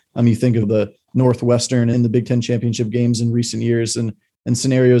before. You think of the Northwestern and the Big Ten championship games in recent years and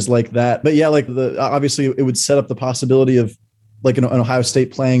scenarios like that. But yeah, obviously it would set up the possibility of like an Ohio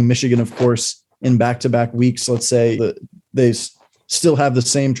State playing Michigan, of course, in back-to-back weeks. Let's say that they still have the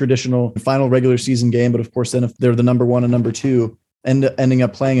same traditional final regular season game, but of course, then if they're the number one and number two, and ending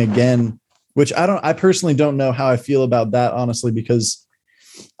up playing again, which I personally don't know how I feel about that, honestly, because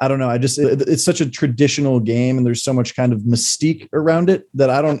I don't know. It's such a traditional game and there's so much kind of mystique around it that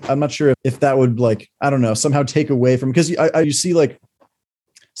I'm not sure if that would, like, I don't know, somehow take away from, because you see like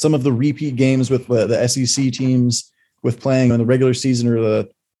some of the repeat games with the SEC teams with playing in the regular season or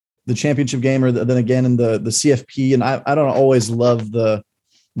the championship game, or then again in the CFP. And I don't always love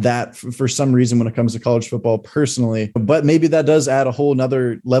that for some reason when it comes to college football personally, but maybe that does add a whole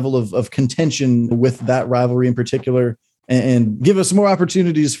nother level of contention with that rivalry in particular, and give us more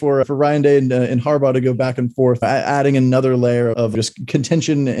opportunities for Ryan Day and Harbaugh to go back and forth, adding another layer of just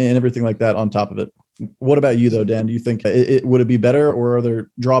contention and everything like that on top of it. What about you though, Dan? Do you think would it be better, or are there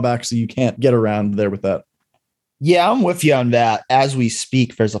drawbacks that you can't get around there with that? Yeah, I'm with you on that. As we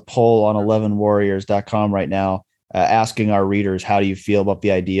speak, there's a poll on 11warriors.com right now asking our readers, how do you feel about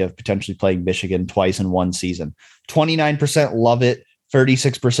the idea of potentially playing Michigan twice in one season? 29% love it,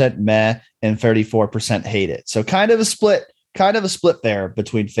 36% meh, and 34% hate it. So kind of a split there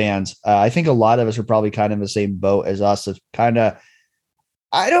between fans. I think a lot of us are probably kind of in the same boat as us. Of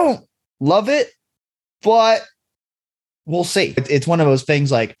I don't love it, but we'll see. It's one of those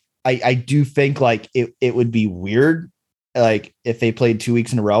things, like, I do think like it would be weird, like if they played 2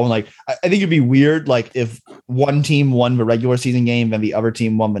 weeks in a row, and like I think it'd be weird, like if one team won the regular season game and the other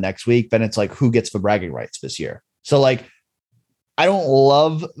team won the next week, then it's like, who gets the bragging rights this year? So like, I don't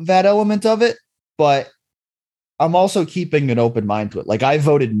love that element of it, but I'm also keeping an open mind to it. Like, I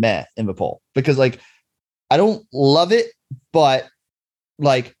voted meh in the poll because like I don't love it, but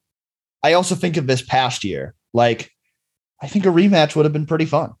like I also think of this past year, like I think a rematch would have been pretty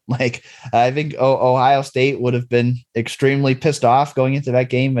fun. Like, I think Ohio State would have been extremely pissed off going into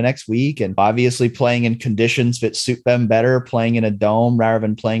that game the next week, and obviously playing in conditions that suit them better, playing in a dome rather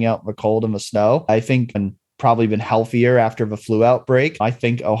than playing out in the cold and the snow. I think, and probably been healthier after the flu outbreak. I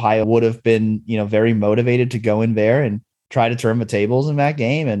think Ohio would have been, very motivated to go in there and try to turn the tables in that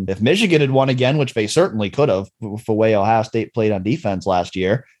game. And if Michigan had won again, which they certainly could have with the way Ohio State played on defense last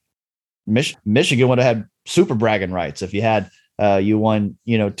year, Michigan would have had super bragging rights if you had you won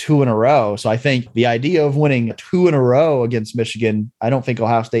 2 in a row. So I think the idea of winning 2 in a row against Michigan, I don't think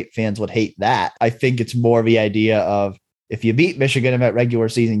Ohio State fans would hate that. I think it's more the idea of, if you beat Michigan in that regular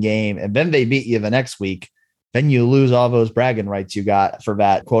season game and then they beat you the next week, then you lose all those bragging rights you got for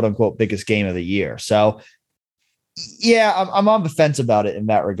that quote unquote biggest game of the year. So yeah, I'm on the fence about it in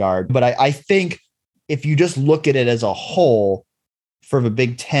that regard. But I think if you just look at it as a whole, for the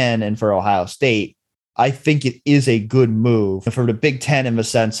Big Ten and for Ohio State, I think it is a good move for the Big Ten, in the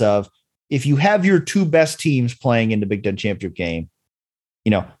sense of, if you have your 2 best teams playing in the Big Ten championship game,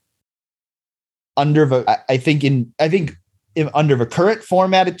 under the current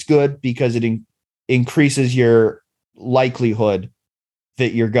format, it's good because it increases your likelihood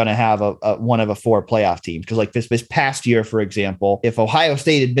that you're going to have a one of a 4 playoff teams. Because like this past year, for example, if Ohio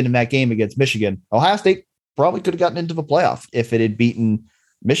State had been in that game against Michigan, Ohio State probably could have gotten into the playoff if it had beaten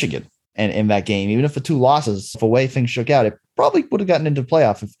Michigan. And in that game, even if the 2 losses, the way things shook out, it probably would have gotten into the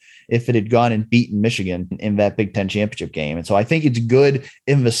playoff if it had gone and beaten Michigan in that Big Ten championship game. And so I think it's good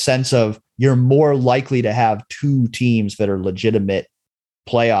in the sense of, you're more likely to have 2 teams that are legitimate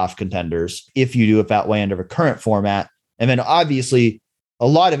playoff contenders if you do it that way under the current format. And then obviously a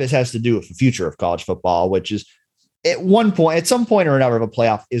lot of it has to do with the future of college football, which is at some point or another, the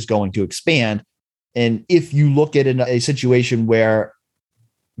playoff is going to expand. And if you look at a situation where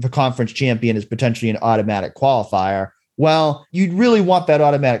the conference champion is potentially an automatic qualifier, well, you'd really want that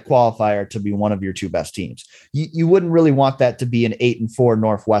automatic qualifier to be one of your 2 best teams. You wouldn't really want that to be an 8-4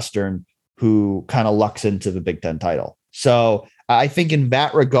 Northwestern who kind of lucks into the Big Ten title. So I think in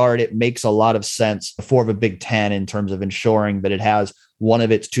that regard, it makes a lot of sense for the Big Ten in terms of ensuring that it has one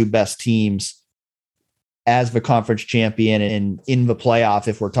of its 2 best teams as the conference champion and in the playoff,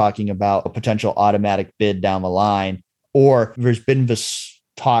 if we're talking about a potential automatic bid down the line. Or there's been this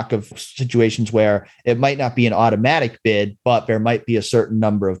talk of situations where it might not be an automatic bid, but there might be a certain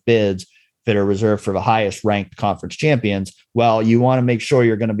number of bids that are reserved for the highest ranked conference champions. Well, you want to make sure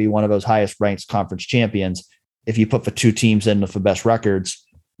you're going to be one of those highest ranked conference champions. If you put the 2 teams in with the best records,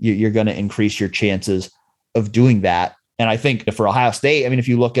 you're going to increase your chances of doing that. And I think for Ohio State, I mean, if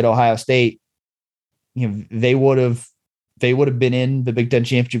you look at Ohio State, they would have been in the Big Ten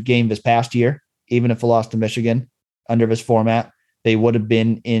championship game this past year, even if they lost to Michigan under this format. They would have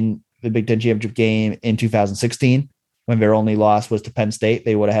been in the Big Ten championship game in 2016 when their only loss was to Penn State.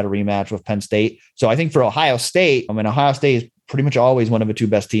 They would have had a rematch with Penn State. So I think for Ohio State, Ohio State is pretty much always one of the two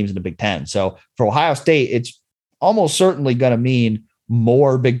best teams in the Big Ten. So for Ohio State, it's almost certainly going to mean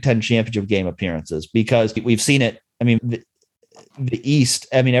more Big Ten championship game appearances, because we've seen it. I mean, the East,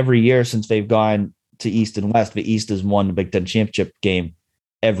 I mean, every year since they've gone to East and West, the East has won the Big Ten championship game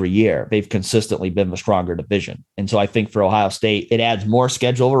every year. They've consistently been the stronger division. And so I think for Ohio State, it adds more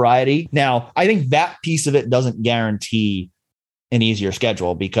schedule variety. Now, I think that piece of it doesn't guarantee an easier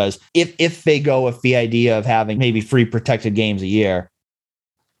schedule, because if they go with the idea of having maybe 3 protected games a year,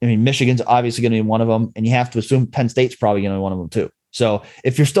 I mean, Michigan's obviously going to be one of them, and you have to assume Penn State's probably going to be one of them too. So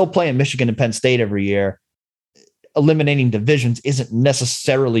if you're still playing Michigan and Penn State every year, eliminating divisions isn't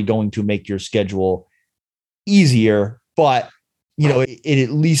necessarily going to make your schedule easier, but it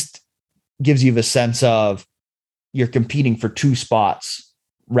at least gives you the sense of you're competing for 2 spots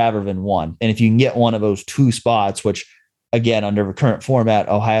rather than 1. And if you can get one of those 2 spots, which again, under the current format,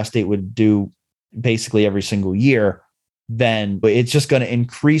 Ohio State would do basically every single year, then it's just going to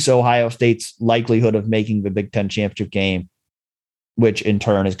increase Ohio State's likelihood of making the Big Ten championship game, which in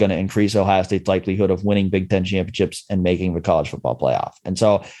turn is going to increase Ohio State's likelihood of winning Big Ten championships and making the college football playoff. And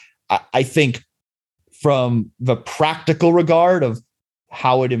so I think from the practical regard of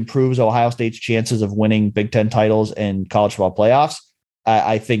how it improves Ohio State's chances of winning Big Ten titles and college football playoffs,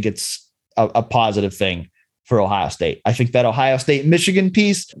 I think it's a positive thing for Ohio State. I think that Ohio State Michigan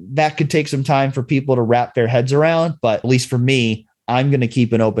piece, that could take some time for people to wrap their heads around, but at least for me, I'm going to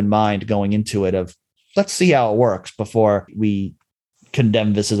keep an open mind going into it of let's see how it works before we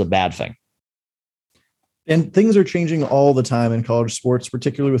condemn this as a bad thing. And things are changing all the time in college sports,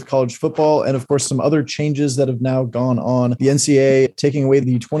 particularly with college football. And of course, some other changes that have now gone on. The NCAA taking away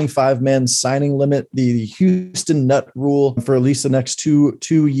the 25-man signing limit, the Houston Nutt rule for at least the next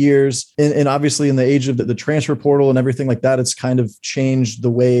two years. And obviously in the age of the transfer portal and everything like that, it's kind of changed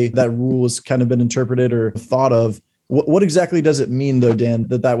the way that rule has kind of been interpreted or thought of. What exactly does it mean, though, Dan,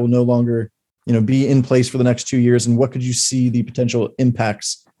 that will no longer be in place for the next 2 years? And what could you see the potential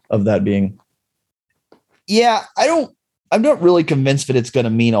impacts of that being? Yeah, I'm not really convinced that it's going to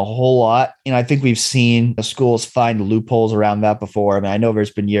mean a whole lot. I think we've seen the schools find loopholes around that before. I mean, I know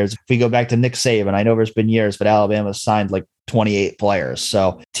there's been years, if we go back to Nick Saban, I know there's been years that Alabama signed like 28 players.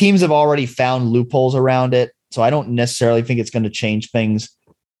 So teams have already found loopholes around it. So I don't necessarily think it's going to change things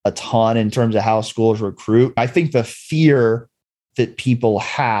a ton in terms of how schools recruit. I think the fear that people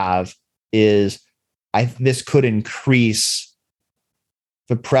have is this could increase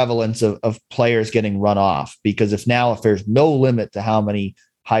the prevalence of players getting run off, because if there's no limit to how many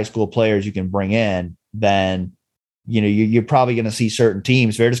high school players you can bring in, then you're probably going to see certain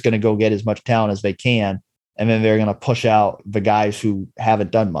teams, they're just going to go get as much talent as they can, and then they're going to push out the guys who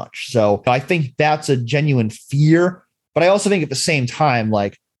haven't done much. So I think that's a genuine fear, but I also think at the same time,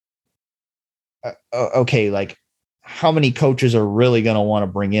 how many coaches are really going to want to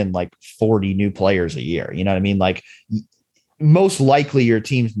bring in 40 new players a year? You know what I mean? Most likely your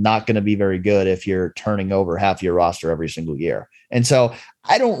team's not going to be very good if you're turning over half your roster every single year. And so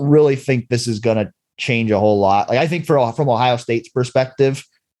I don't really think this is going to change a whole lot. I think from Ohio State's perspective,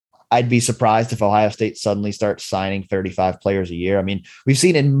 I'd be surprised if Ohio State suddenly starts signing 35 players a year. I mean, we've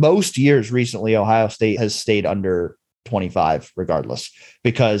seen in most years recently, Ohio State has stayed under 25 regardless,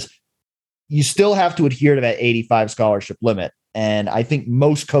 because you still have to adhere to that 85 scholarship limit. And I think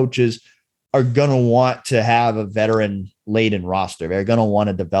most coaches are going to want to have a veteran-laden roster. They're going to want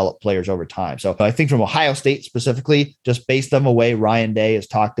to develop players over time. So I think from Ohio State specifically, just based on the way Ryan Day has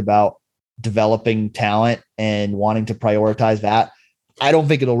talked about developing talent and wanting to prioritize that, I don't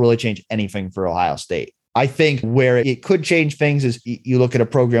think it'll really change anything for Ohio State. I think where it could change things is you look at a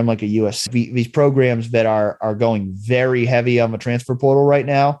program like a USC, these programs that are going very heavy on the transfer portal right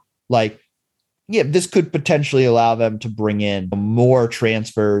now, this could potentially allow them to bring in more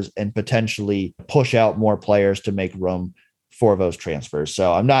transfers and potentially push out more players to make room for those transfers.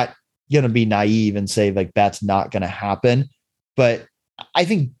 So I'm not going to be naive and say that's not going to happen, but I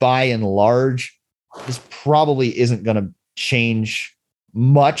think by and large, this probably isn't going to change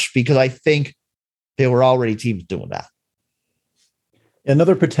much, because I think there were already teams doing that.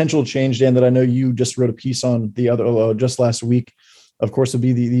 Another potential change, Dan, that I know you just wrote a piece on just last week, of course, would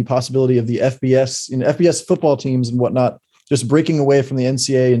be the possibility of the FBS, FBS football teams and whatnot, just breaking away from the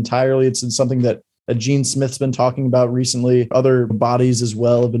NCAA entirely. It's something that Gene Smith's been talking about recently. Other bodies as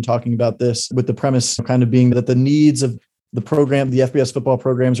well have been talking about this, with the premise kind of being that the needs of the program, the FBS football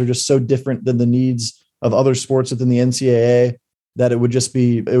programs, are just so different than the needs of other sports within the NCAA that it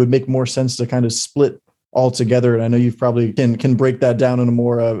would make more sense to kind of split altogether. And I know you've probably can break that down in a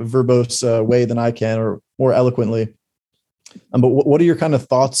more verbose way than I can, or more eloquently. But what are your kind of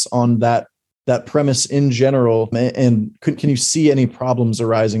thoughts on that that premise in general? And can you see any problems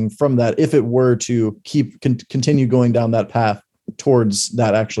arising from that if it were to continue going down that path towards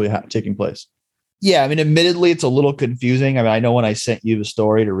that actually taking place? Yeah, I mean, admittedly, it's a little confusing. I mean, I know when I sent you the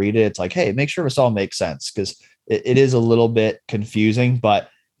story to read it, it's like, hey, make sure this all makes sense, because it is a little bit confusing. But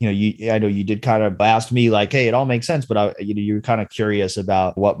I know you did kind of ask me like, hey, it all makes sense, but you're kind of curious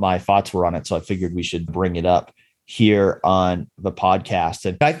about what my thoughts were on it, so I figured we should bring it up here on the podcast.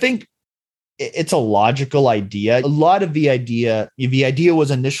 And I think it's a logical idea. A lot of the idea was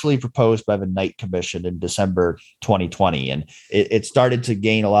initially proposed by the Knight Commission in December 2020. And it started to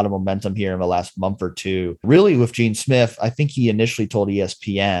gain a lot of momentum here in the last month or two. Really with Gene Smith, I think he initially told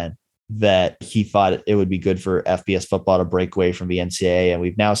ESPN that he thought it would be good for FBS football to break away from the NCAA. And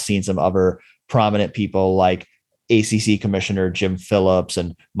we've now seen some other prominent people like ACC Commissioner Jim Phillips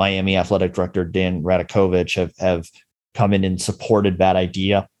and Miami Athletic Director Dan Radakovich have come in and supported that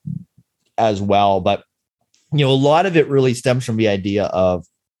idea as well. But a lot of it really stems from the idea of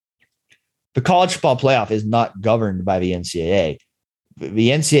the college football playoff is not governed by the NCAA. The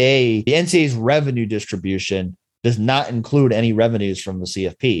NCAA's revenue distribution does not include any revenues from the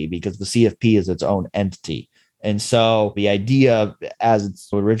CFP, because the CFP is its own entity. And so the idea, as it's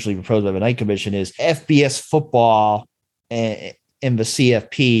originally proposed by the Knight Commission, is FBS football in the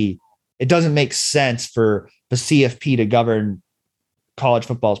CFP. It doesn't make sense for the CFP to govern college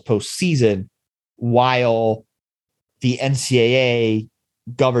football's postseason while the NCAA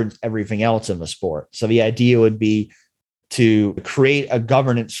governs everything else in the sport. So the idea would be to create a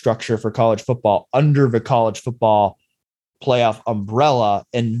governance structure for college football under the college football playoff umbrella,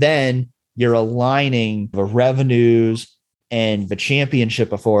 and then you're aligning the revenues and the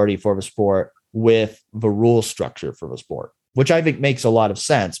championship authority for the sport with the rule structure for the sport, which I think makes a lot of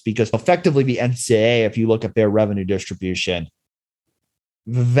sense, because effectively the NCAA, if you look at their revenue distribution,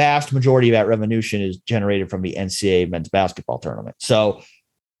 the vast majority of that revenue is generated from the NCAA men's basketball tournament. So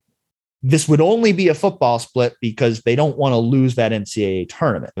this would only be a football split because they don't want to lose that NCAA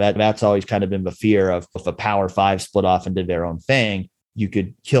tournament. That's always kind of been the fear of, if a Power Five split off and did their own thing, you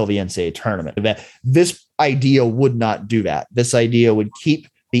could kill the NCAA tournament. This idea would not do that. This idea would keep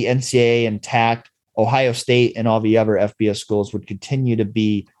the NCAA intact. Ohio State and all the other FBS schools would continue to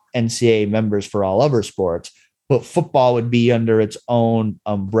be NCAA members for all other sports, but football would be under its own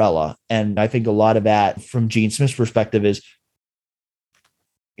umbrella. And I think a lot of that, from Gene Smith's perspective, is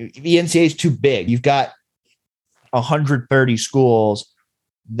the NCAA is too big. You've got 130 schools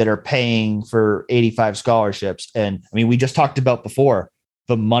that are paying for 85 scholarships. And I mean, we just talked about before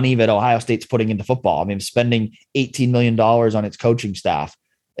the money that Ohio State's putting into football. I mean, spending $18 million on its coaching staff.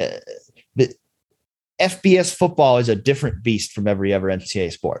 The FBS football is a different beast from every other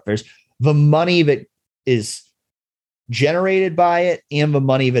NCAA sport. There's the money that is generated by it, and the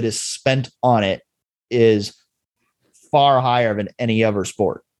money that is spent on it is far higher than any other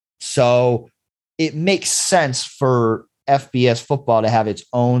sport. So it makes sense for FBS football to have its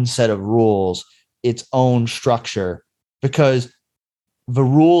own set of rules, its own structure, because the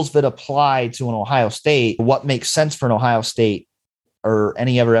rules that apply to an Ohio State, what makes sense for an Ohio State or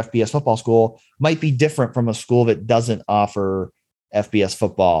any other FBS football school, might be different from a school that doesn't offer FBS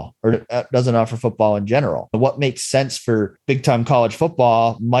football or doesn't offer football in general. What makes sense for big time college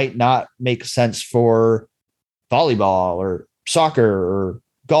football might not make sense for volleyball or soccer or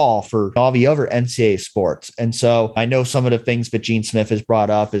golf or all the other NCAA sports. And so I know some of the things that Gene Smith has brought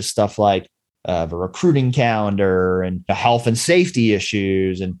up is stuff like the recruiting calendar and the health and safety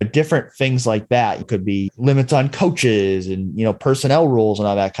issues and different things like that. It could be limits on coaches and, personnel rules and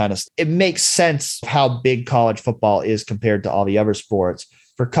all that kind of stuff. It makes sense how big college football is compared to all the other sports,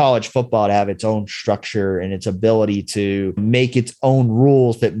 for college football to have its own structure and its ability to make its own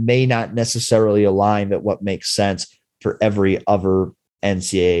rules that may not necessarily align with what makes sense for every other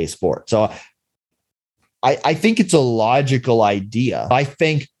NCAA sport. So I think it's a logical idea.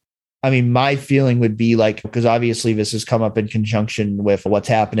 My feeling would be like, because obviously this has come up in conjunction with what's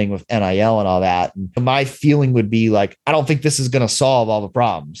happening with NIL and all that. And my feeling would be like, I don't think this is going to solve all the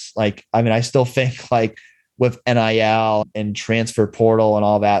problems. I still think like with NIL and transfer portal and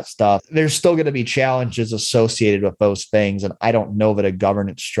all that stuff, there's still going to be challenges associated with those things. And I don't know that a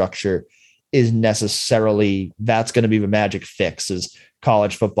governance structure is necessarily, that's going to be the magic fix, is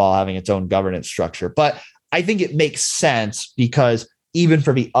college football having its own governance structure. But I think it makes sense because even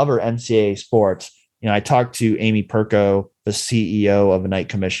for the other NCAA sports, I talked to Amy Perko, the CEO of the Knight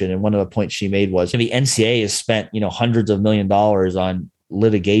Commission, and one of the points she made was the NCAA has spent, hundreds of $1 million on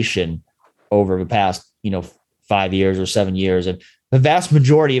litigation over the past, 5 years or 7 years. And the vast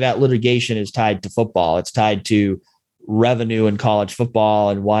majority of that litigation is tied to football. It's tied to revenue in college football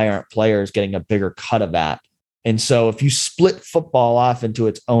and why aren't players getting a bigger cut of that? And so if you split football off into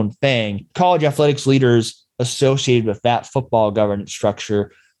its own thing, college athletics leaders associated with that football governance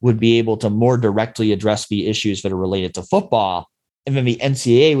structure would be able to more directly address the issues that are related to football. And then the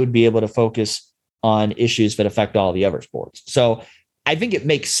NCAA would be able to focus on issues that affect all the other sports. So I think it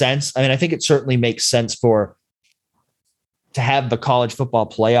makes sense. I mean, I think it certainly makes sense to have the college football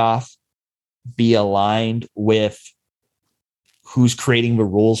playoff be aligned with who's creating the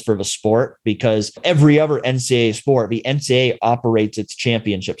rules for the sport, because every other NCAA sport, the NCAA operates its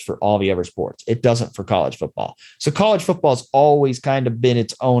championships for all the other sports. It doesn't for college football. So college football has always kind of been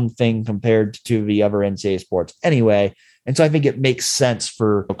its own thing compared to the other NCAA sports anyway. And so I think it makes sense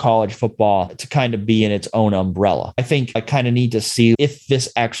for college football to kind of be in its own umbrella. I think I kind of need to see if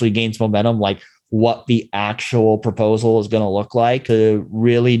this actually gains momentum, like what the actual proposal is going to look like, to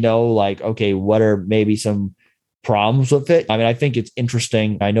really know, like, okay, what are maybe some problems with it. I mean, I think it's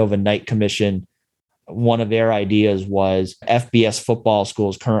interesting. I know the Knight Commission, one of their ideas was FBS football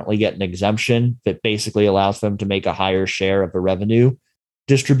schools currently get an exemption that basically allows them to make a higher share of the revenue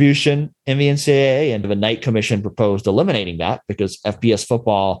distribution in the NCAA. And the Knight Commission proposed eliminating that because FBS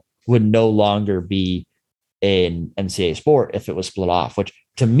football would no longer be an NCAA sport if it was split off, which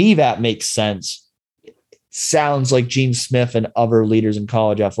to me, that makes sense. It sounds like Gene Smith and other leaders in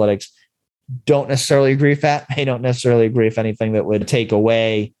college athletics don't necessarily agree with that. They don't necessarily agree with anything that would take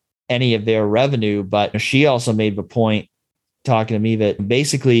away any of their revenue. But she also made the point, talking to me, that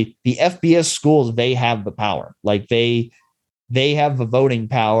basically the FBS schools, they have the power. Like they have the voting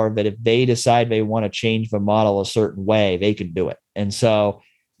power that if they decide they want to change the model a certain way, they can do it. And so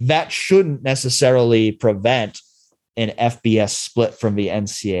that shouldn't necessarily prevent an FBS split from the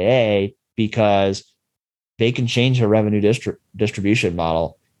NCAA, because they can change the revenue distribution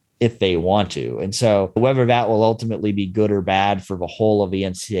model if they want to. And so whether that will ultimately be good or bad for the whole of the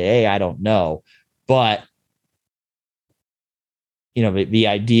NCAA, I don't know. But, you know, the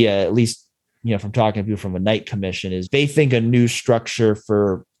idea, at least, you know, from talking to people from the Knight Commission, is they think a new structure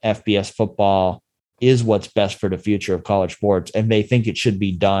for FBS football is what's best for the future of college sports. And they think it should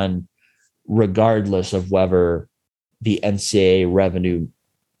be done regardless of whether the NCAA revenue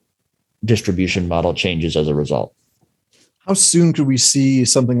distribution model changes as a result. How soon could we see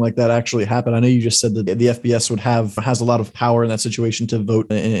something like that actually happen? I know you just said that the FBS has a lot of power in that situation to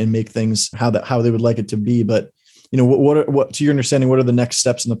vote and make things how they would like it to be. But, you know, what to your understanding, what are the next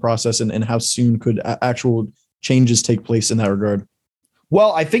steps in the process, and how soon could actual changes take place in that regard?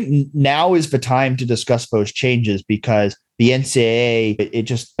 Well, I think now is the time to discuss those changes, because the NCAA, it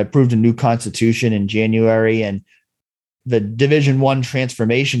just approved a new constitution in January, and the Division I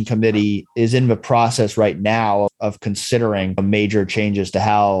Transformation Committee is in the process right now of considering major changes to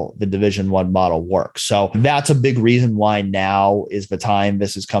how the Division I model works. So that's a big reason why now is the time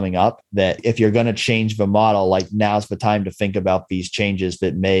this is coming up, that if you're going to change the model, like, now's the time to think about these changes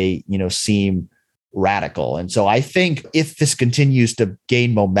that may, you know, seem radical. And so I think if this continues to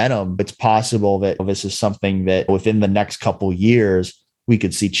gain momentum, it's possible that this is something that within the next couple of years, we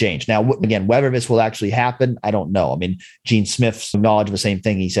could see change. Now, again, whether this will actually happen, I don't know. I mean, Gene Smith acknowledged the same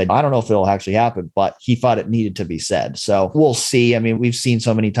thing. He said, I don't know if it'll actually happen, but he thought it needed to be said. So we'll see. I mean, we've seen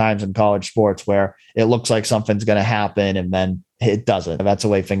so many times in college sports where it looks like something's going to happen and then it doesn't. That's the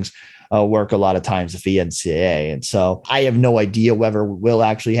way things work a lot of times with the NCAA. And so I have no idea whether it will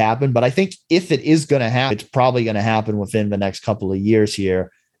actually happen, but I think if it is going to happen, it's probably going to happen within the next couple of years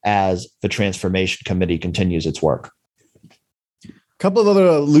here as the Transformation Committee continues its work. Couple of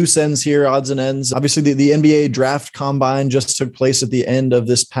other loose ends here, odds and ends. Obviously, the NBA draft combine just took place at the end of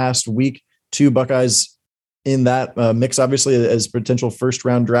this past week. 2 Buckeyes in that mix, obviously, as potential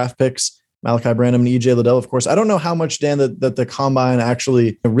first-round draft picks. Malachi Branham and EJ Liddell, of course. I don't know how much, Dan, that the combine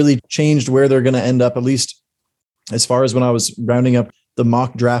actually really changed where they're going to end up, at least as far as when I was rounding up the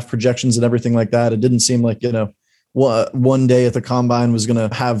mock draft projections and everything like that. It didn't seem like, you know, one day at the combine was going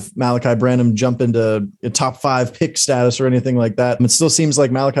to have Malachi Branham jump into a top 5 pick status or anything like that. It still seems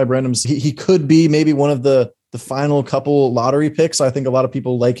like Malachi Branham's, he could be maybe one of the final couple lottery picks. I think a lot of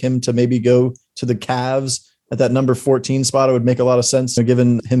people like him to maybe go to the Cavs at that number 14 spot. It would make a lot of sense,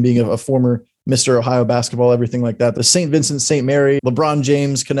 given him being a former Mr. Ohio basketball, everything like that. The St. Vincent, St. Mary, LeBron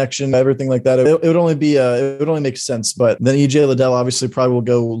James connection, everything like that. It would only be, it would only make sense. But then EJ Liddell obviously probably will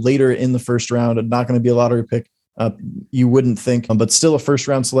go later in the first round and not going to be a lottery pick. You wouldn't think, but still a first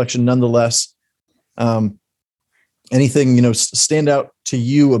round selection nonetheless. Anything, you know, stand out to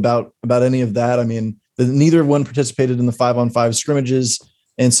you about any of that? I mean, neither one participated in the 5-on-5 scrimmages.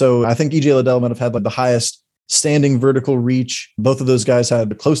 And so I think EJ Liddell might have had like the highest standing vertical reach. Both of those guys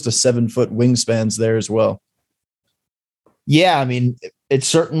had close to 7-foot wingspans there as well. Yeah, I mean, it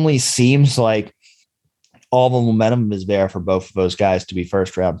certainly seems like all the momentum is there for both of those guys to be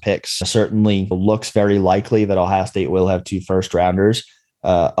first round picks. It certainly looks very likely that Ohio State will have 2 first rounders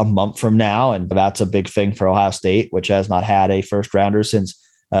a month from now. And that's a big thing for Ohio State, which has not had a first rounder since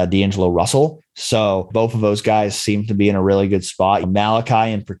D'Angelo Russell. So both of those guys seem to be in a really good spot.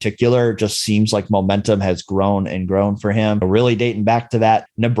 Malachi in particular just seems like momentum has grown and grown for him, really dating back to that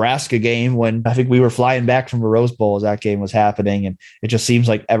Nebraska game when I think we were flying back from the Rose Bowl as that game was happening. And it just seems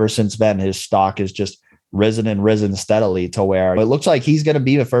like ever since then, his stock is just risen and risen steadily to where it looks like he's going to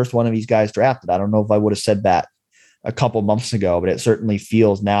be the first one of these guys drafted. I don't know if I would have said that a couple months ago, but it certainly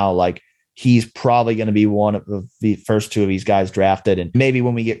feels now like he's probably going to be one of the first 2 of these guys drafted. And maybe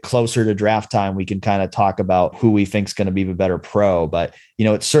when we get closer to draft time, we can kind of talk about who we think is going to be the better pro. But,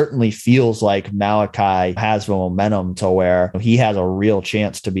 it certainly feels like Malachi has the momentum to where he has a real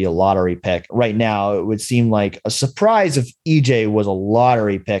chance to be a lottery pick. Right now, it would seem like a surprise if EJ was a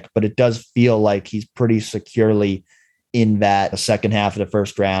lottery pick, but it does feel like he's pretty securely in that second half of the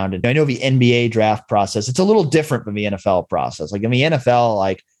first round. And I know the NBA draft process, it's a little different than the NFL process. Like in the NFL,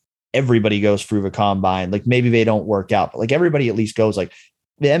 like everybody goes through the combine, like maybe they don't work out, but like everybody at least goes. Like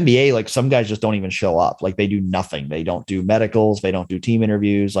the NBA, like some guys just don't even show up. Like they do nothing. They don't do medicals. They don't do team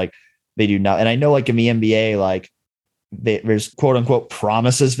interviews. Like they do not. And I know like in the NBA, like there's quote unquote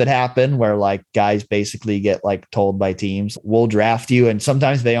promises that happen where like guys basically get like told by teams, we'll draft you. And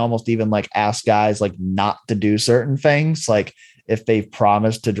sometimes they almost even like ask guys like not to do certain things. Like if they've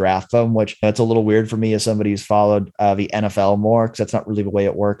promised to draft them, which that's a little weird for me as somebody who's followed the NFL more, because that's not really the way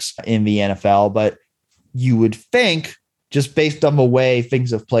it works in the NFL. But you would think, just based on the way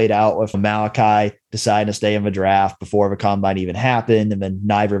things have played out with Malachi deciding to stay in the draft before the combine even happened, and then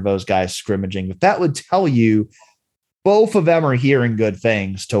neither of those guys scrimmaging, but that would tell you both of them are hearing good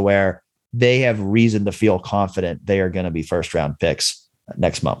things to where they have reason to feel confident they are going to be first round picks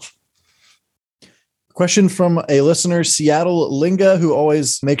next month. Question from a listener, Seattle Linga, who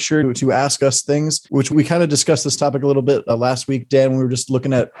always makes sure to ask us things, which we kind of discussed this topic a little bit last week, Dan. We were just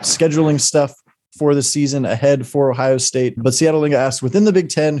looking at scheduling stuff for the season ahead for Ohio State. But Seattle Linga asked, within the Big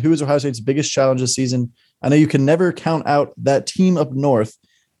Ten, who is Ohio State's biggest challenge this season? I know you can never count out that team up north,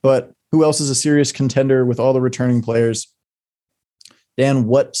 but who else is a serious contender with all the returning players? Dan,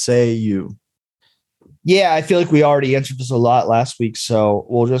 what say you? Yeah, I feel like we already answered this a lot last week, so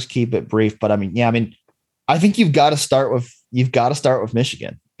we'll just keep it brief. But I think you've got to start with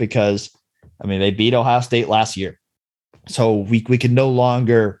Michigan, because they beat Ohio State last year. So we can no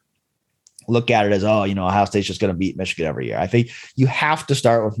longer look at it as, Ohio State's just going to beat Michigan every year. I think you have to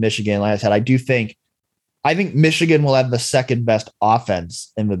start with Michigan. Like I said, I think Michigan will have the second best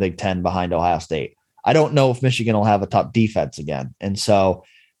offense in the Big Ten behind Ohio State. I don't know if Michigan will have a top defense again. And so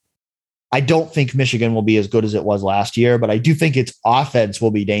I don't think Michigan will be as good as it was last year, but I do think its offense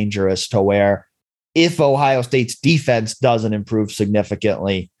will be dangerous to where if Ohio State's defense doesn't improve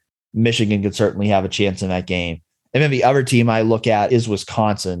significantly, Michigan could certainly have a chance in that game. And then the other team I look at is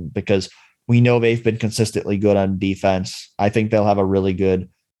Wisconsin, because we know they've been consistently good on defense. I think they'll have a really good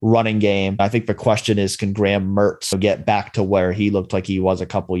running game. I think the question is, can Graham Mertz get back to where he looked like he was a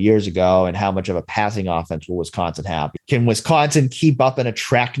couple of years ago, and how much of a passing offense will Wisconsin have? Can Wisconsin keep up in a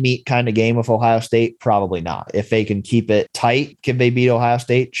track meet kind of game with Ohio State? Probably not. If they can keep it tight, can they beat Ohio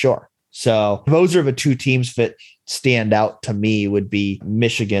State? Sure. So those are the 2 teams that stand out to me, would be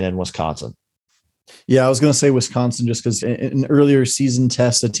Michigan and Wisconsin. Yeah, I was going to say Wisconsin just because in an earlier season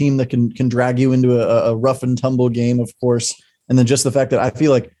test, a team that can drag you into a rough and tumble game, of course. And then just the fact that I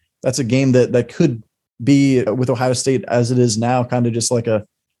feel like that's a game that could be with Ohio State as it is now, kind of just like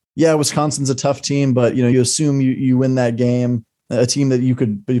Wisconsin's a tough team, but you assume you win that game, a team that you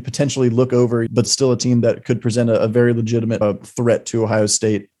could potentially look over, but still a team that could present a very legitimate threat to Ohio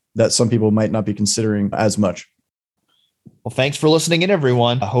State that some people might not be considering as much. Well, thanks for listening in,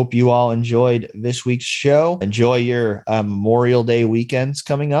 everyone. I hope you all enjoyed this week's show. Enjoy your Memorial Day weekends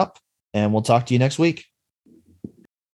coming up, and we'll talk to you next week.